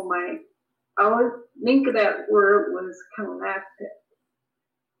or I would think that word was connected.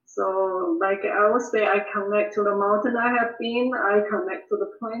 So like I would say, I connect to the mountain I have been, I connect to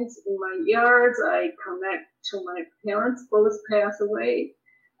the plants in my yards, I connect to my parents, both passed away.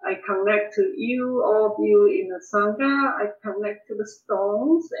 I connect to you, all of you in the Sangha. I connect to the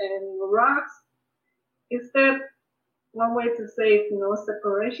stones and rocks. Is that one way to say it's no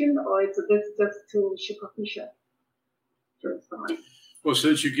separation, or is this just too superficial? Well,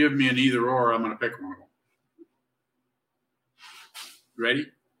 since you give me an either or, I'm going to pick one of them. Ready?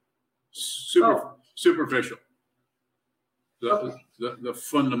 Superficial. The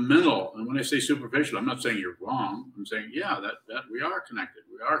fundamental, and when I say superficial, I'm not saying you're wrong. I'm saying, yeah, that we are connected.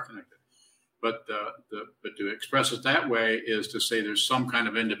 We are connected. But but to express it that way is to say there's some kind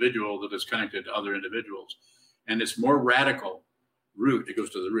of individual that is connected to other individuals. And it's more radical root. It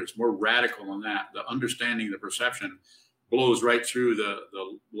goes to the root. It's more radical than that. The understanding, the perception blows right through the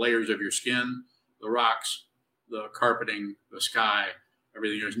layers of your skin, the rocks, the carpeting, the sky,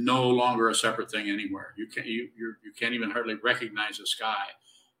 everything. There's no longer a separate thing anywhere. You can't even hardly recognize the sky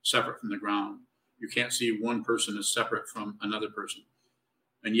separate from the ground. You can't see one person as separate from another person.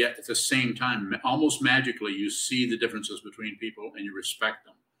 And yet at the same time, almost magically, you see the differences between people and you respect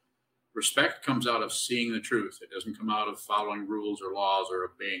them. Respect comes out of seeing the truth. It doesn't come out of following rules or laws or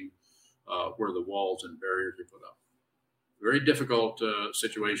obeying where the walls and barriers are put up. Very difficult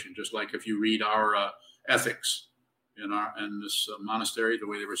situation, just like if you read our ethics in this monastery, the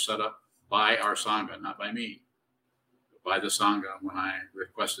way they were set up by our Sangha, not by me, but by the Sangha when I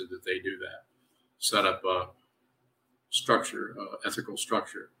requested that they do that. Set up a structure, ethical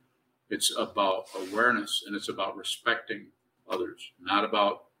structure. It's about awareness and it's about respecting others, not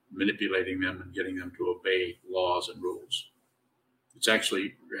about manipulating them and getting them to obey laws and rules. You're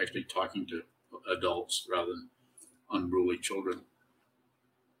actually talking to adults rather than unruly children.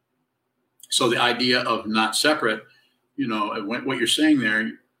 So the idea of not separate, what you're saying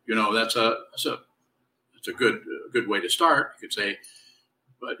there, that's a good way to start. You could say,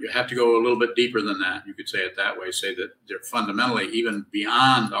 but you have to go a little bit deeper than that. You could say it that way. Say that they're fundamentally even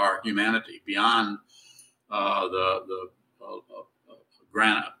beyond our humanity, beyond the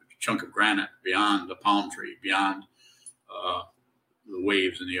granite chunk of granite, beyond the palm tree, beyond the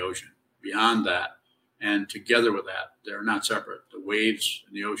waves in the ocean, beyond that. And together with that, they're not separate. The waves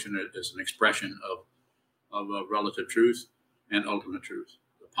in the ocean is an expression of a relative truth and ultimate truth.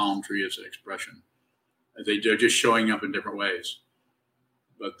 The palm tree is an expression. They're just showing up in different ways.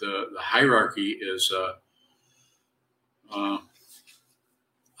 But the hierarchy is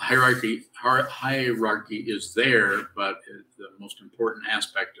hierarchy is there, but the most important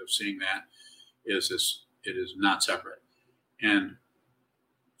aspect of seeing that is it is not separate. And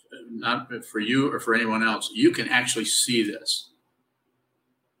not for you or for anyone else, you can actually see this.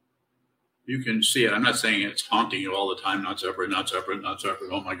 You can see it. I'm not saying it's haunting you all the time, not separate, not separate, not separate.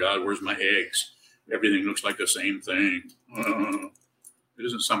 Oh my God, where's my eggs? Everything looks like the same thing. It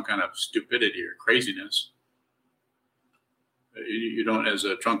isn't some kind of stupidity or craziness. You don't, as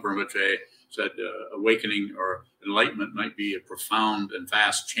a Trungpa Rinpoche said, awakening or enlightenment might be a profound and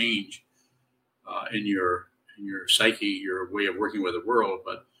fast change in your psyche, your way of working with the world,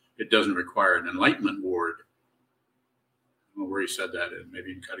 but it doesn't require an enlightenment ward. I don't know where he said that,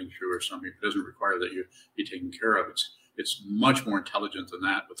 maybe in Cutting Through or something. It doesn't require that you be taken care of. It's much more intelligent than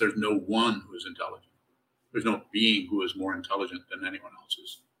that, but there's no one who is intelligent. There's no being who is more intelligent than anyone else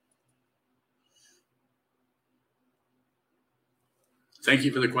is. Thank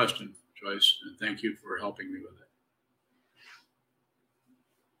you for the question, Joyce, and thank you for helping me with it.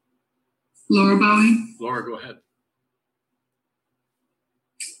 Laura Bowie. Laura, go ahead.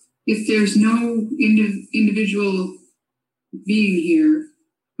 If there's no individual being here,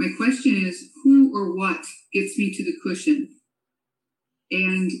 my question is, who or what gets me to the cushion?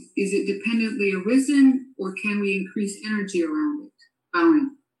 And is it dependently arisen, or can we increase energy around it?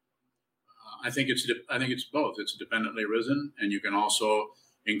 Bowing. I think it's both. It's dependently arisen, and you can also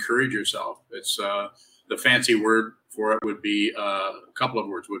encourage yourself. It's the fancy word for it would be a couple of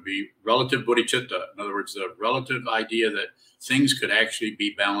words would be relative bodhicitta. In other words, the relative idea that things could actually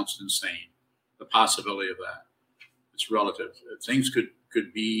be balanced and sane. The possibility of that. It's relative. Things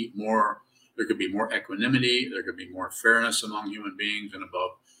could be more. There could be more equanimity. There could be more fairness among human beings and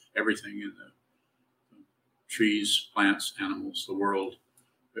above everything in the trees, plants, animals, the world.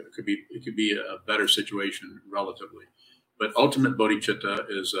 It could be a better situation relatively. But ultimate bodhicitta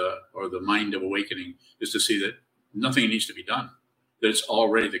is, or the mind of awakening, is to see that nothing needs to be done. That it's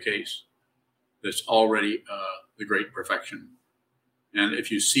already the case. That it's already the great perfection. And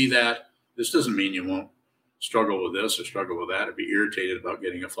if you see that, this doesn't mean you won't struggle with this or struggle with that or be irritated about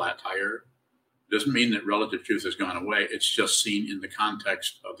getting a flat tire. It doesn't mean that relative truth has gone away. It's just seen in the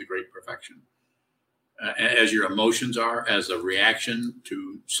context of the great perfection. As your emotions are, as a reaction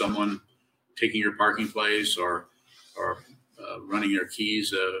to someone taking your parking place or running your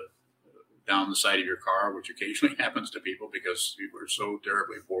keys down the side of your car, which occasionally happens to people because people are so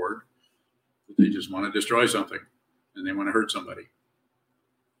terribly bored that they just want to destroy something and they want to hurt somebody.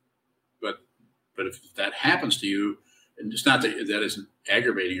 But if that happens to you, and it's not that isn't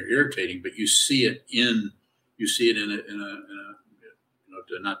aggravating or irritating, but you see it in a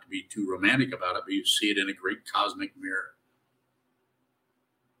not to be too romantic about it, but you see it in a great cosmic mirror.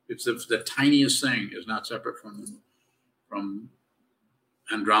 It's the tiniest thing is not separate from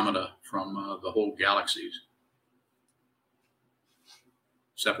Andromeda, from the whole galaxies.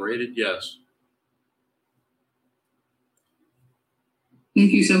 Separated, yes.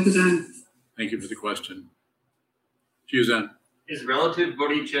 Thank you, Sokuzan. Thank you for the question. Suzanne. Is relative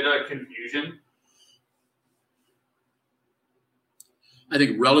bodhicitta confusion? I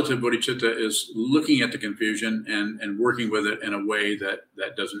think relative bodhicitta is looking at the confusion and working with it in a way that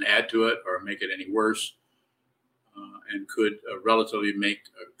doesn't add to it or make it any worse, and could relatively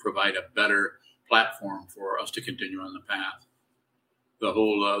provide a better platform for us to continue on the path. The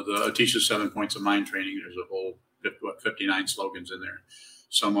whole the Atisha's 7 points of mind training. There's a whole 59 slogans in there.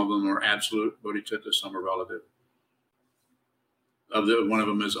 Some of them are absolute bodhicitta, some are relative. One of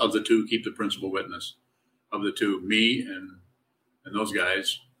them is, of the two, keep the principal witness. Of the two, me and those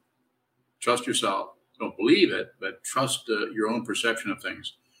guys, trust yourself. Don't believe it, but trust your own perception of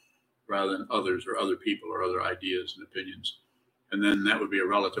things rather than others or other people or other ideas and opinions. And then that would be a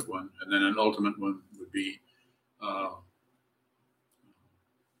relative one. And then an ultimate one would be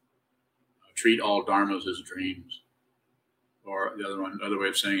treat all dharmas as dreams. Or the other way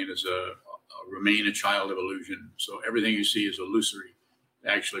of saying it is remain a child of illusion. So everything you see is illusory.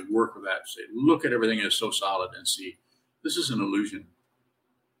 to actually work with that. Say, look at everything as so solid and see this is an illusion.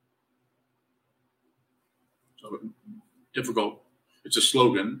 So difficult. It's a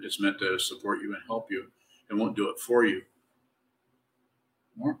slogan. It's meant to support you and help you. It won't do it for you.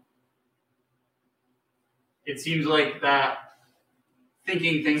 More? It seems like that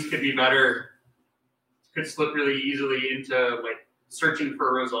thinking things could be better could slip really easily into like searching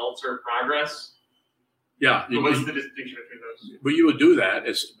for results or progress. Yeah. So what's the distinction between those? But you would do that,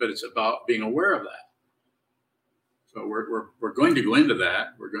 but it's about being aware of that. So we're going to go into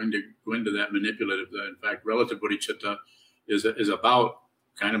that. We're going to go into that manipulative. In fact, relative bodhicitta is about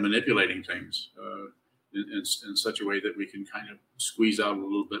kind of manipulating things in such a way that we can kind of squeeze out a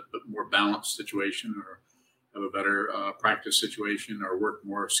little bit more balanced situation, or have a better practice situation, or work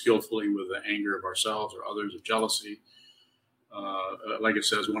more skillfully with the anger of ourselves or others, of jealousy. Like it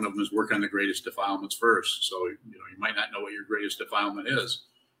says, one of them is work on the greatest defilements first. So, you might not know what your greatest defilement is,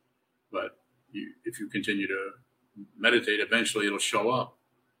 but if you continue to meditate, eventually it'll show up.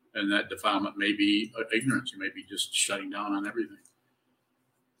 And that defilement may be ignorance. You may be just shutting down on everything.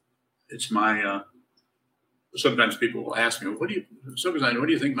 It's my, sometimes people will ask me, what do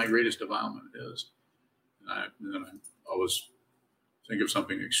you think my greatest defilement is? And then I always think of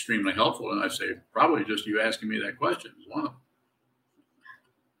something extremely helpful, and I say, probably just you asking me that question is one of them.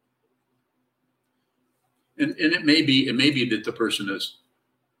 And it may be that the person is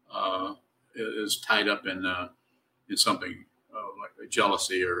tied up in something like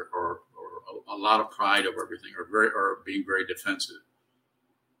jealousy or a lot of pride over everything, or being very defensive.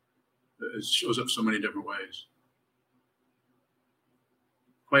 It shows up so many different ways.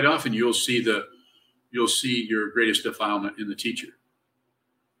 Quite often, you'll see your greatest defilement in the teacher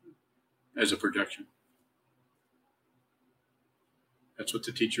as a projection. That's what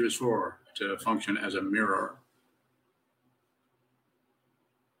the teacher is for, to function as a mirror.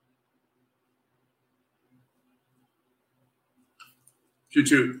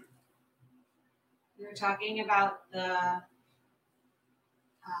 Choo-choo. We were talking about the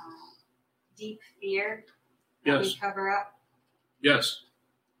deep fear that we cover up. Yes.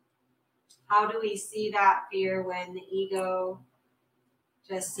 How do we see that fear when the ego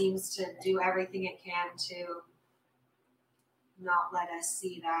just seems to do everything it can to not let us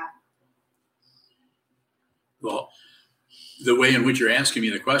see that? Well, the way in which you're asking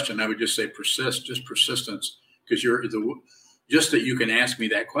me the question, I would just say persistence, because just that you can ask me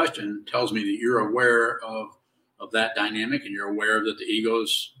that question tells me that you're aware of that dynamic, and you're aware that the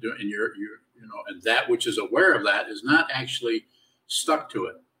ego's doing, and and that which is aware of that is not actually stuck to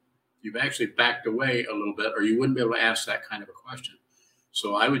it. You've actually backed away a little bit, or you wouldn't be able to ask that kind of a question.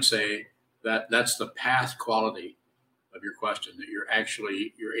 So I would say that that's the path quality of your question, that you're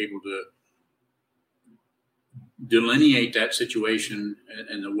able to delineate that situation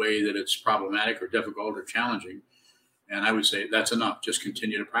in the way that it's problematic or difficult or challenging. And I would say that's enough. Just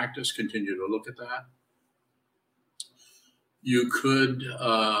continue to practice, continue to look at that. You could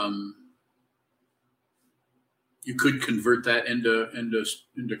convert that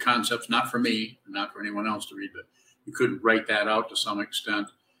into concepts, not for me, not for anyone else to read, but you could write that out to some extent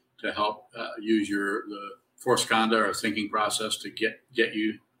to help use the fourth skandha or thinking process to give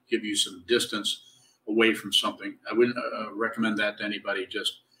you some distance away from something. I wouldn't recommend that to anybody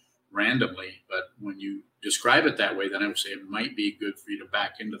just randomly, but when you describe it that way, then I would say it might be good for you to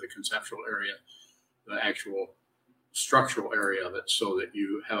back into the conceptual area, the actual structural area of it, so that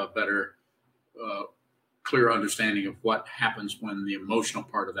you have a better, clear understanding of what happens when the emotional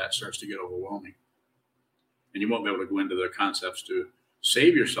part of that starts to get overwhelming. And you won't be able to go into the concepts to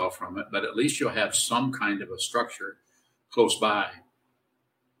save yourself from it, but at least you'll have some kind of a structure close by.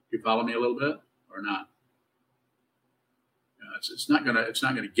 You follow me a little bit or not? It's not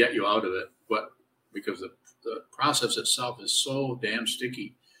gonna get you out of it, but because the process itself is so damn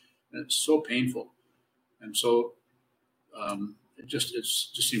sticky and it's so painful, and so it just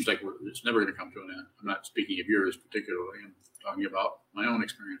seems like it's never going to come to an end. I'm not speaking of yours particularly. I'm talking about my own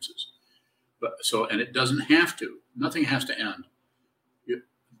experiences. And it doesn't have to. Nothing has to end.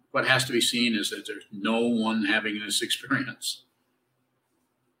 What has to be seen is that there's no one having this experience.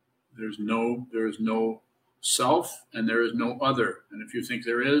 There is no self, and there is no other. And if you think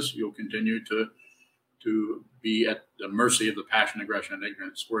there is, you'll continue to be at the mercy of the passion, aggression, and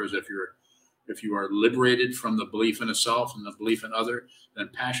ignorance. Whereas if you are liberated from the belief in a self and the belief in other, then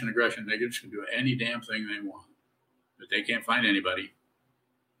passion, aggression, and ignorance can do any damn thing they want. But they can't find anybody.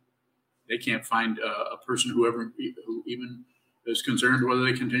 They can't find a person who even is concerned whether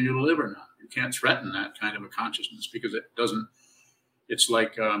they continue to live or not. You can't threaten that kind of a consciousness, because it doesn't. It's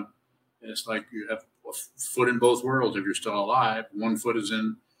like you have a foot in both worlds if you're still alive. One foot is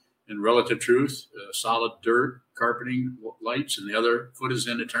in relative truth, solid dirt, carpeting, lights, and the other foot is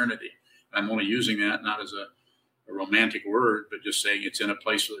in eternity. I'm only using that not as a romantic word, but just saying it's in a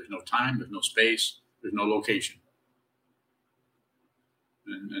place where there's no time, there's no space, there's no location.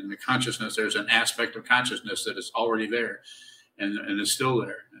 And the consciousness, there's an aspect of consciousness that is already there and is still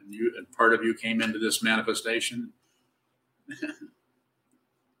there. And part of you came into this manifestation.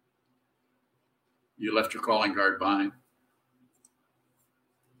 You left your calling card behind.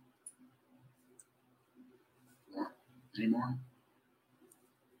 Any more?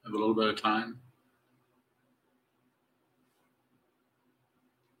 Have a little bit of time.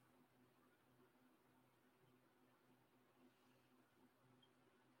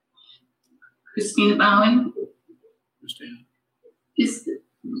 Christina Bowen. Christina.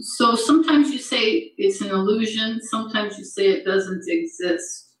 So sometimes you say it's an illusion, sometimes you say it doesn't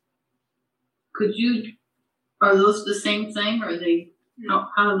exist. Are those the same thing, or are they,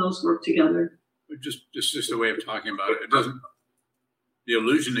 how do those work together? Just a way of talking about it. It doesn't, the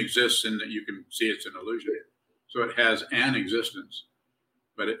illusion exists in that you can see it's an illusion. So it has an existence,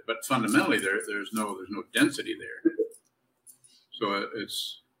 but fundamentally there's no density there. So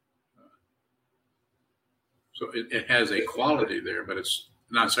it has a quality there, but it's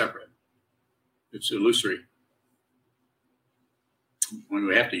not separate. It's illusory. When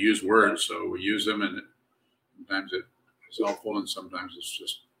we have to use words, so we use them, and sometimes it's helpful, and sometimes it's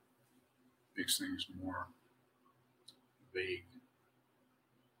just makes things more vague.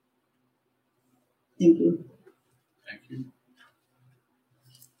 Thank you. Thank you.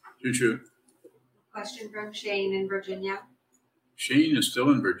 Choo-choo. Question from Shane in Virginia. Shane is still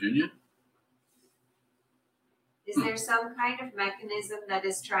in Virginia? Is there some kind of mechanism that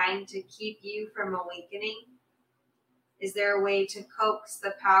is trying to keep you from awakening? Is there a way to coax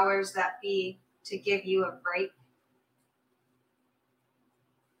the powers that be to give you a break?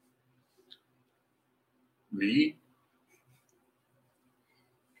 Me?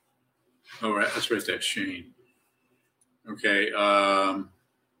 Oh, right. That's right. That's Shane. Okay.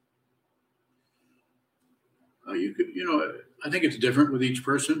 You could, I think it's different with each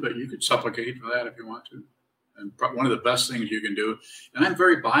person, but you could supplicate for that if you want to. And one of the best things you can do, and I'm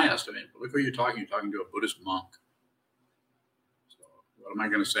very biased. I mean, look what you're talking to a Buddhist monk. So what am I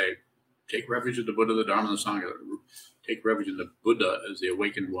going to say? Take refuge in the Buddha, the Dharma, and the Sangha. Take refuge in the Buddha as the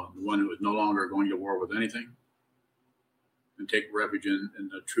awakened one, the one who is no longer going to war with anything. And take refuge in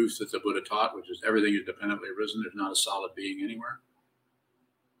the truth that the Buddha taught, which is everything is dependently arisen. There's not a solid being anywhere.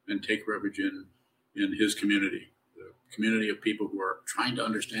 And take refuge in his community, the community of people who are trying to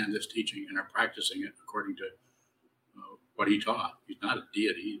understand this teaching and are practicing it according to what he taught. He's not a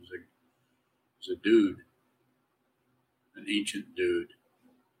deity. He's a dude, an ancient dude.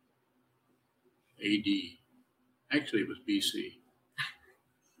 A.D. Actually, it was B.C.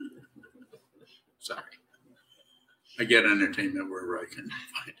 Sorry. I get entertainment wherever I can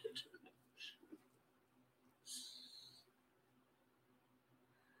find it.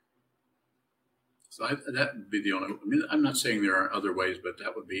 So that would be the only, I'm not saying there aren't other ways, but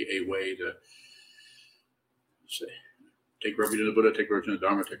that would be a way to say, take refuge in the Buddha, take refuge in the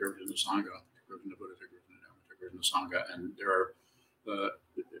Dharma, take refuge in the Sangha, take refuge in the Buddha, take refuge in the Dharma, take refuge in the Sangha. And there are,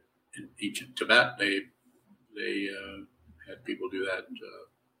 in ancient Tibet, they had people do that.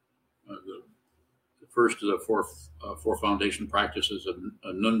 The first of the four foundation practices of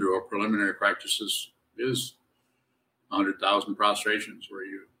Nundro, or preliminary practices, is 100,000 prostrations, where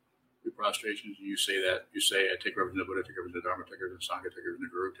you do prostrations, and you say, I take refuge in the Buddha, take refuge in the Dharma, take refuge in the Sangha, take refuge in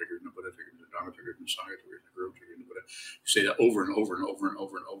the Guru, take refuge in the Buddha, take refuge in the Dharma, take refuge in the Sangha, take refuge in the Guru, take refuge in the Buddha. You say that over and over and over and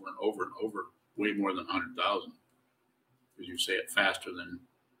over and over and over and over, way more than 100,000, because you say it faster than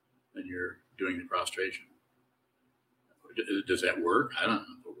you're doing the prostration. Does that work? I don't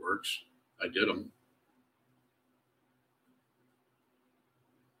know if it works. I did them.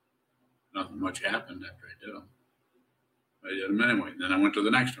 Nothing much happened after I did them. I did them anyway. Then I went to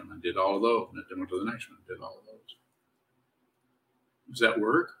the next one. I did all of those. And then went to the next one. I did all of those. Does that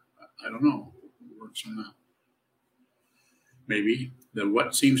work? I don't know if it works or not. Maybe.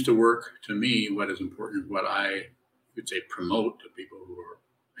 What seems to work to me, what is important, what I could say promote to people who are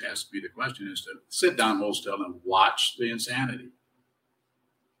ask me the question, is to sit down, hold still, and watch the insanity.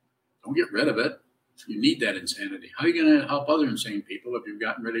 Don't get rid of it. You need that insanity. How are you going to help other insane people if you've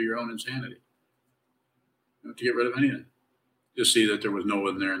gotten rid of your own insanity? You don't have to get rid of anything. Just see that there was no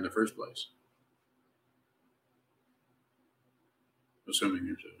one there in the first place. Assuming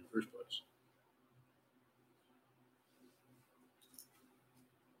there's in the first place.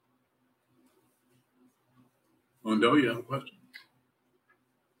 Mondo, you have a question?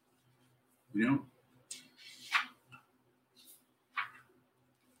 You know?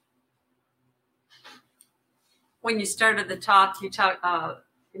 when you started the talk, you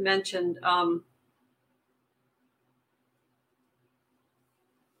mentioned well,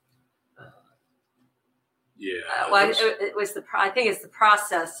 it was I think it's the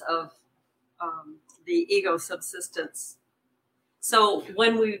process of the ego subsistence. So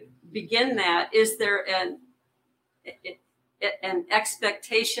when we begin that, is there an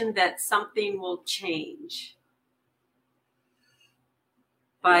expectation that something will change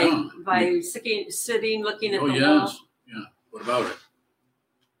by sitting looking at the wall? Yeah. What about it?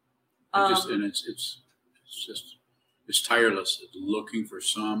 It's tireless. It's looking for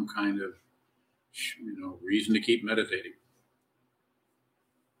some kind of reason to keep meditating.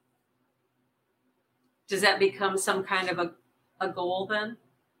 Does that become some kind of a goal then?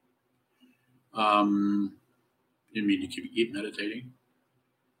 You mean to keep meditating?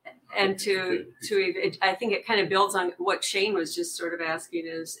 And I think it kind of builds on what Shane was just sort of asking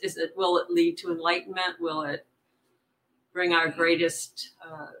will it lead to enlightenment? Will it bring our greatest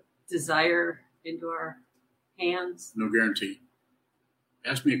desire into our hands? No guarantee.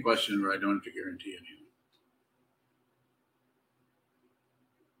 Ask me a question where I don't have to guarantee anything.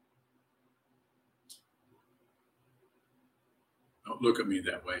 Don't look at me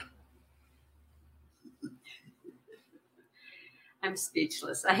that way. I'm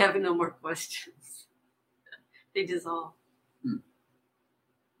speechless. I have no more questions. They dissolve.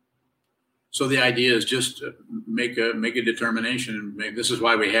 So the idea is just to make a determination. This is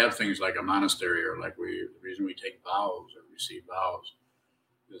why we have things like a monastery, or the reason we take vows or receive vows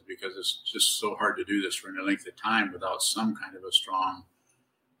is because it's just so hard to do this for any length of time without some kind of a strong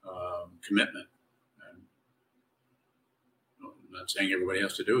commitment. And I'm not saying everybody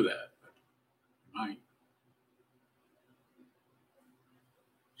has to do that, but you might.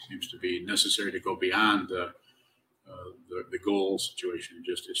 Seems to be necessary to go beyond the goal situation.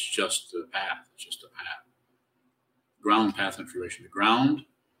 It's just the path. It's just a path. Ground, path, and fruition. The ground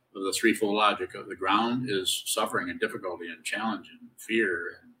of the threefold logic of the ground is suffering and difficulty and challenge and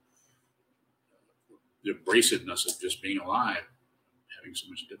fear and the abrasiveness of just being alive, having so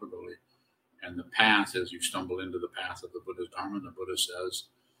much difficulty. And the path is you stumble into the path of the Buddha's Dharma, and the Buddha says,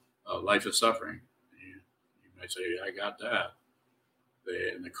 life is suffering. You might say, I got that.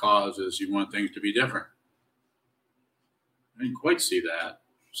 And the cause is you want things to be different. I didn't quite see that.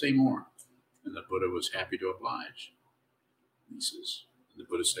 Say more. And the Buddha was happy to oblige. The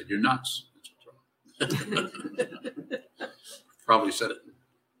Buddha said, you're nuts. That's what's wrong. Probably said it in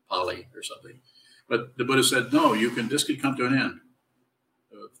Pali or something. But the Buddha said, no, this could come to an end.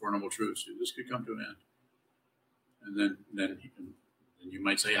 Four Noble Truths. This could come to an end. And then you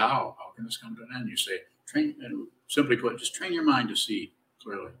might say, how? How can this come to an end? You say, simply put, just train your mind to see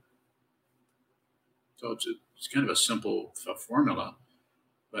clearly. So it's kind of a simple formula,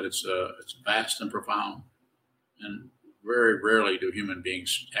 but it's vast and profound. And very rarely do human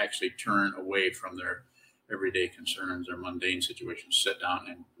beings actually turn away from their everyday concerns, their mundane situations, sit down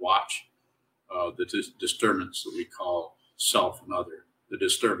and watch the disturbance that we call self and other, the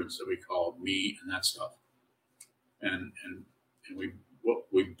disturbance that we call me and that stuff. And we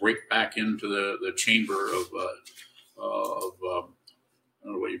break back into the chamber of I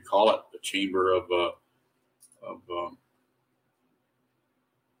don't know what you call it, the chamber of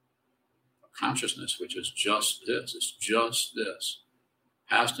consciousness, which is just this. It's just this.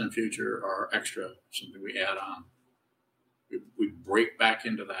 Past and future are extra, something we add on. We break back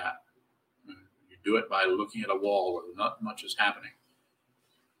into that. You do it by looking at a wall where not much is happening.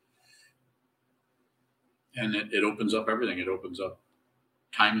 And it opens up everything. It opens up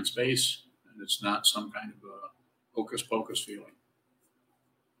time and space, and it's not some kind of a hocus pocus feeling.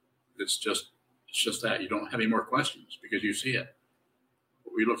 It's just that. You don't have any more questions because you see it.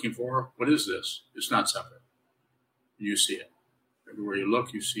 What were you looking for? What is this? It's not separate. You see it. Everywhere you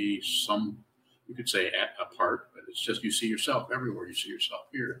look, you see you could say a part, but it's just you see yourself everywhere. You see yourself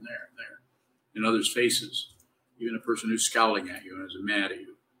here and there and there. In others' faces. Even a person who's scowling at you and is mad at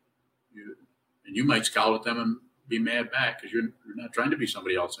you. And you might scowl at them and be mad back because you're not trying to be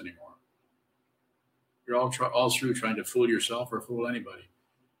somebody else anymore. You're all through trying to fool yourself or fool anybody.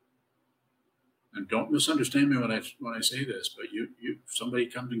 And don't misunderstand me when I say this, but if somebody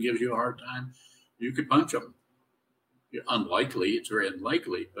comes and gives you a hard time, you could punch them. Unlikely, it's very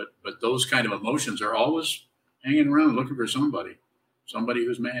unlikely, but those kind of emotions are always hanging around looking for somebody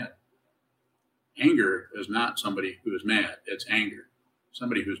who's mad. Anger is not somebody who is mad, it's anger.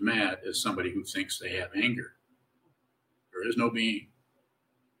 Somebody who's mad is somebody who thinks they have anger. There is no being.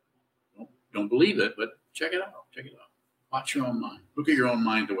 Don't believe it, but check it out. Watch your own mind. Look at your own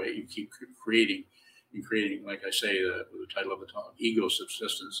mind the way you keep creating, like I say, the title of the talk, ego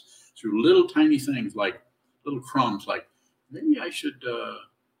subsistence, through little tiny things like little crumbs, like maybe I should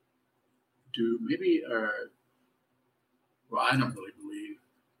do maybe. Well, I don't really believe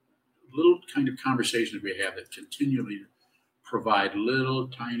little kind of conversations we have that continually provide little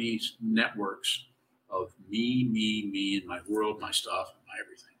tiny networks of me, and my world, my stuff, and my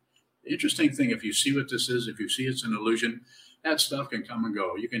everything. The interesting thing, if you see what this is, if you see it's an illusion, that stuff can come and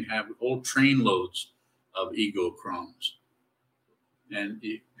go. You can have whole train loads of ego crumbs, and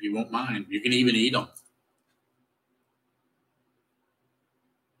you won't mind. You can even eat them.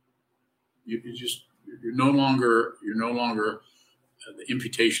 You're no longer the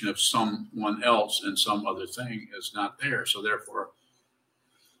imputation of someone else and some other thing is not there. So therefore,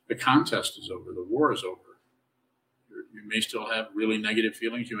 the contest is over. The war is over. You may still have really negative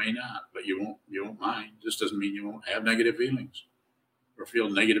feelings. You may not, but you won't mind. This doesn't mean you won't have negative feelings or feel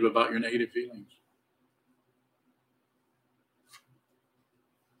negative about your negative feelings.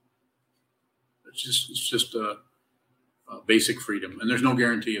 It's just a basic freedom, and there's no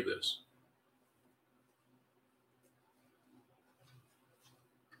guarantee of this.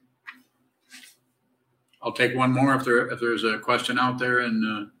 I'll take one more if there's a question out there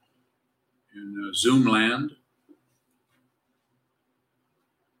in Zoom land.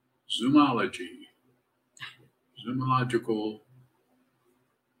 Zoomology, zoomological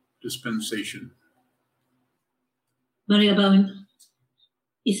dispensation. Maria Bowing,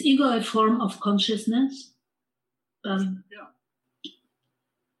 is ego a form of consciousness? Yeah.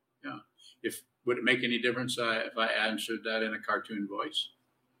 Would it make any difference if I answered that in a cartoon voice?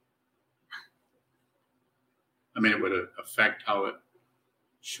 I mean, it would affect how it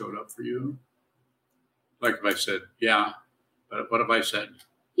showed up for you. Like if I said, yeah, but what if I said,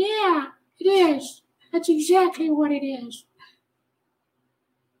 yeah, it is. That's exactly what it is.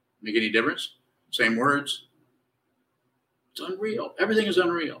 Make any difference? Same words? It's unreal. Everything is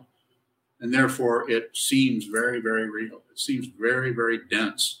unreal. And therefore, it seems very, very real. It seems very, very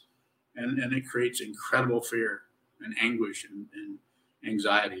dense. And it creates incredible fear and anguish and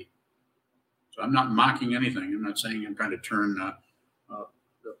anxiety. So I'm not mocking anything. I'm not saying I'm trying to turn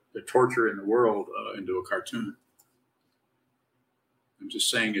the torture in the world into a cartoon. I'm just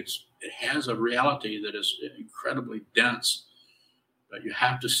saying it has a reality that is incredibly dense. But you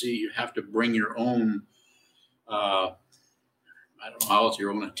have to see, you have to bring your own, I don't know how else,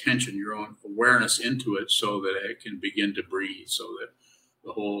 your own attention, your own awareness into it so that it can begin to breathe, so that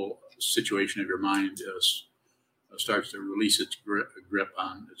the whole situation of your mind starts to release its grip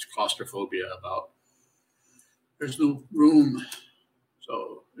on its claustrophobia about there's no room.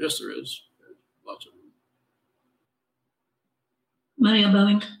 So yes, there is. There's lots of room. Maria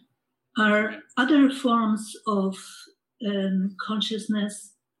Bowing, are other forms of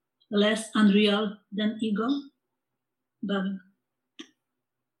consciousness less unreal than ego? Bowing.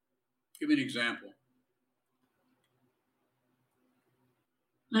 Give me an example.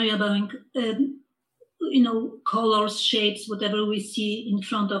 Maria Bowing, colors, shapes, whatever we see in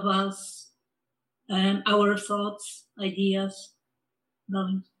front of us, our thoughts, ideas.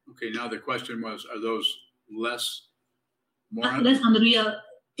 Bowing. Okay, now the question was, are those less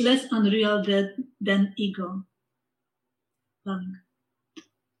unreal than ego? Bowing.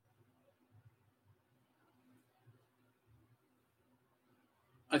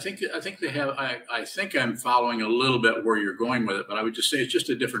 I think they have. I think I'm following a little bit where you're going with it, but I would just say it's just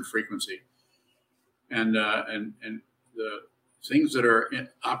a different frequency, and the things that are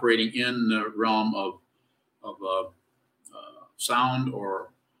operating in the realm of sound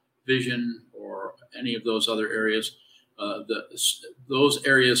or vision or any of those other areas, those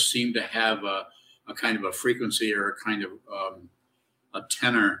areas seem to have a kind of a frequency or a kind of a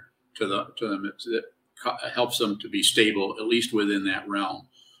tenor to them that helps them to be stable, at least within that realm.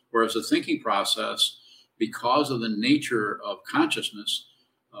 Whereas the thinking process, because of the nature of consciousness,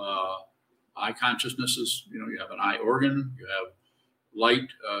 eye consciousness is, you have an eye organ, you have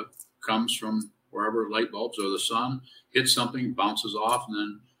light comes from wherever light bulbs or the sun, hits something, bounces off, and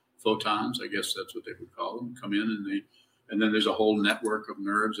then photons, I guess that's what they would call them, come in and then there's a whole network of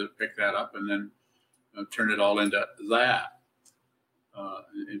nerves that pick that up and then turn it all into that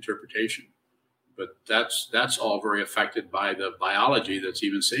interpretation. But that's all very affected by the biology that's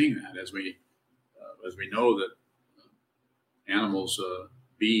even seeing that, as we know that animals,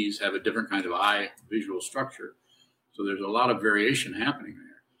 bees have a different kind of eye visual structure. So there's a lot of variation happening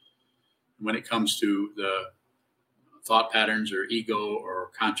there. When it comes to the thought patterns or ego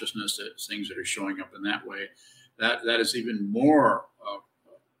or consciousness, things that are showing up in that way, that is even more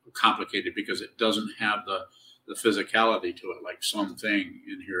complicated because it doesn't have the physicality to it, like something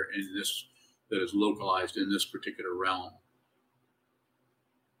in here in this that is localized in this particular realm.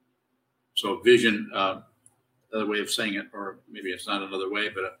 So vision, another way of saying it, or maybe it's not another way,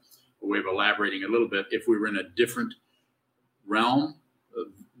 but a way of elaborating a little bit. If we were in a different realm,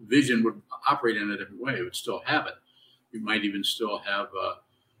 vision would operate in a different way. It would still have it. You might even still have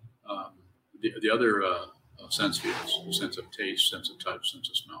the other sense fields, sense of taste, sense of touch, sense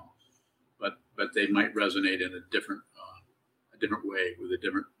of smell, but they might resonate in a different way with a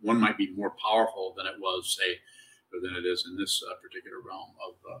different. One might be more powerful than it was, say, or than it is in this particular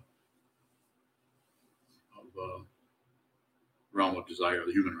realm of desire,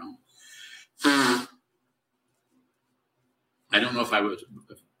 the human realm. I don't know if I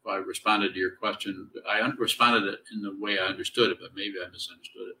responded to your question. I responded it in the way I understood it, but maybe I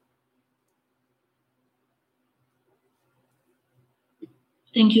misunderstood it.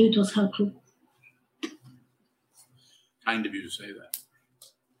 Thank you. It was helpful. Kind of you to say that.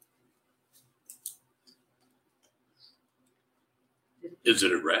 Is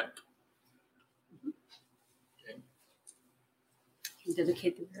it a rep? Okay.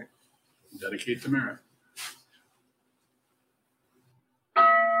 Dedicate the merit. Dedicate the merit.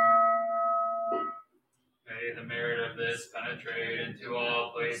 May the merit of this penetrate into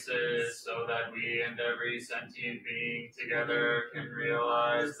all places, so that we and every sentient being together can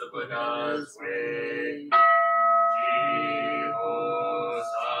realize the Buddha's way. Jiho-san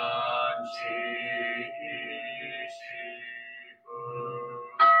Shi-Shi-Fu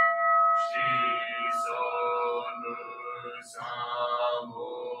Shi-Son-Mu-Sa-Mu-Ko-Sa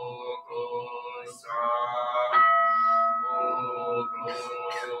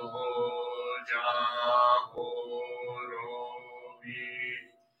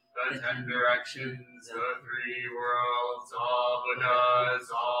The 10 directions, the 3 worlds, all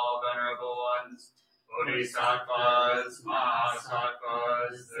Buddhas, all venerable ones, Bodhisattvas,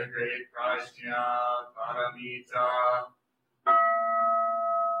 Mahasattvas, the great Prajna, Paramita.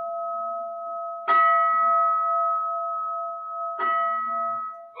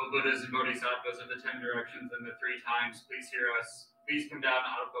 O Buddhas and Bodhisattvas of the 10 directions and the 3 times, please hear us. Please come down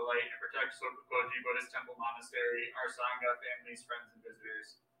out of the light and protect Sokokoji Buddhist Temple Monastery, our Sangha, families, friends, and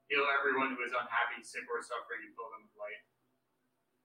visitors. Heal everyone who is unhappy, sick, or suffering, and fill them with light.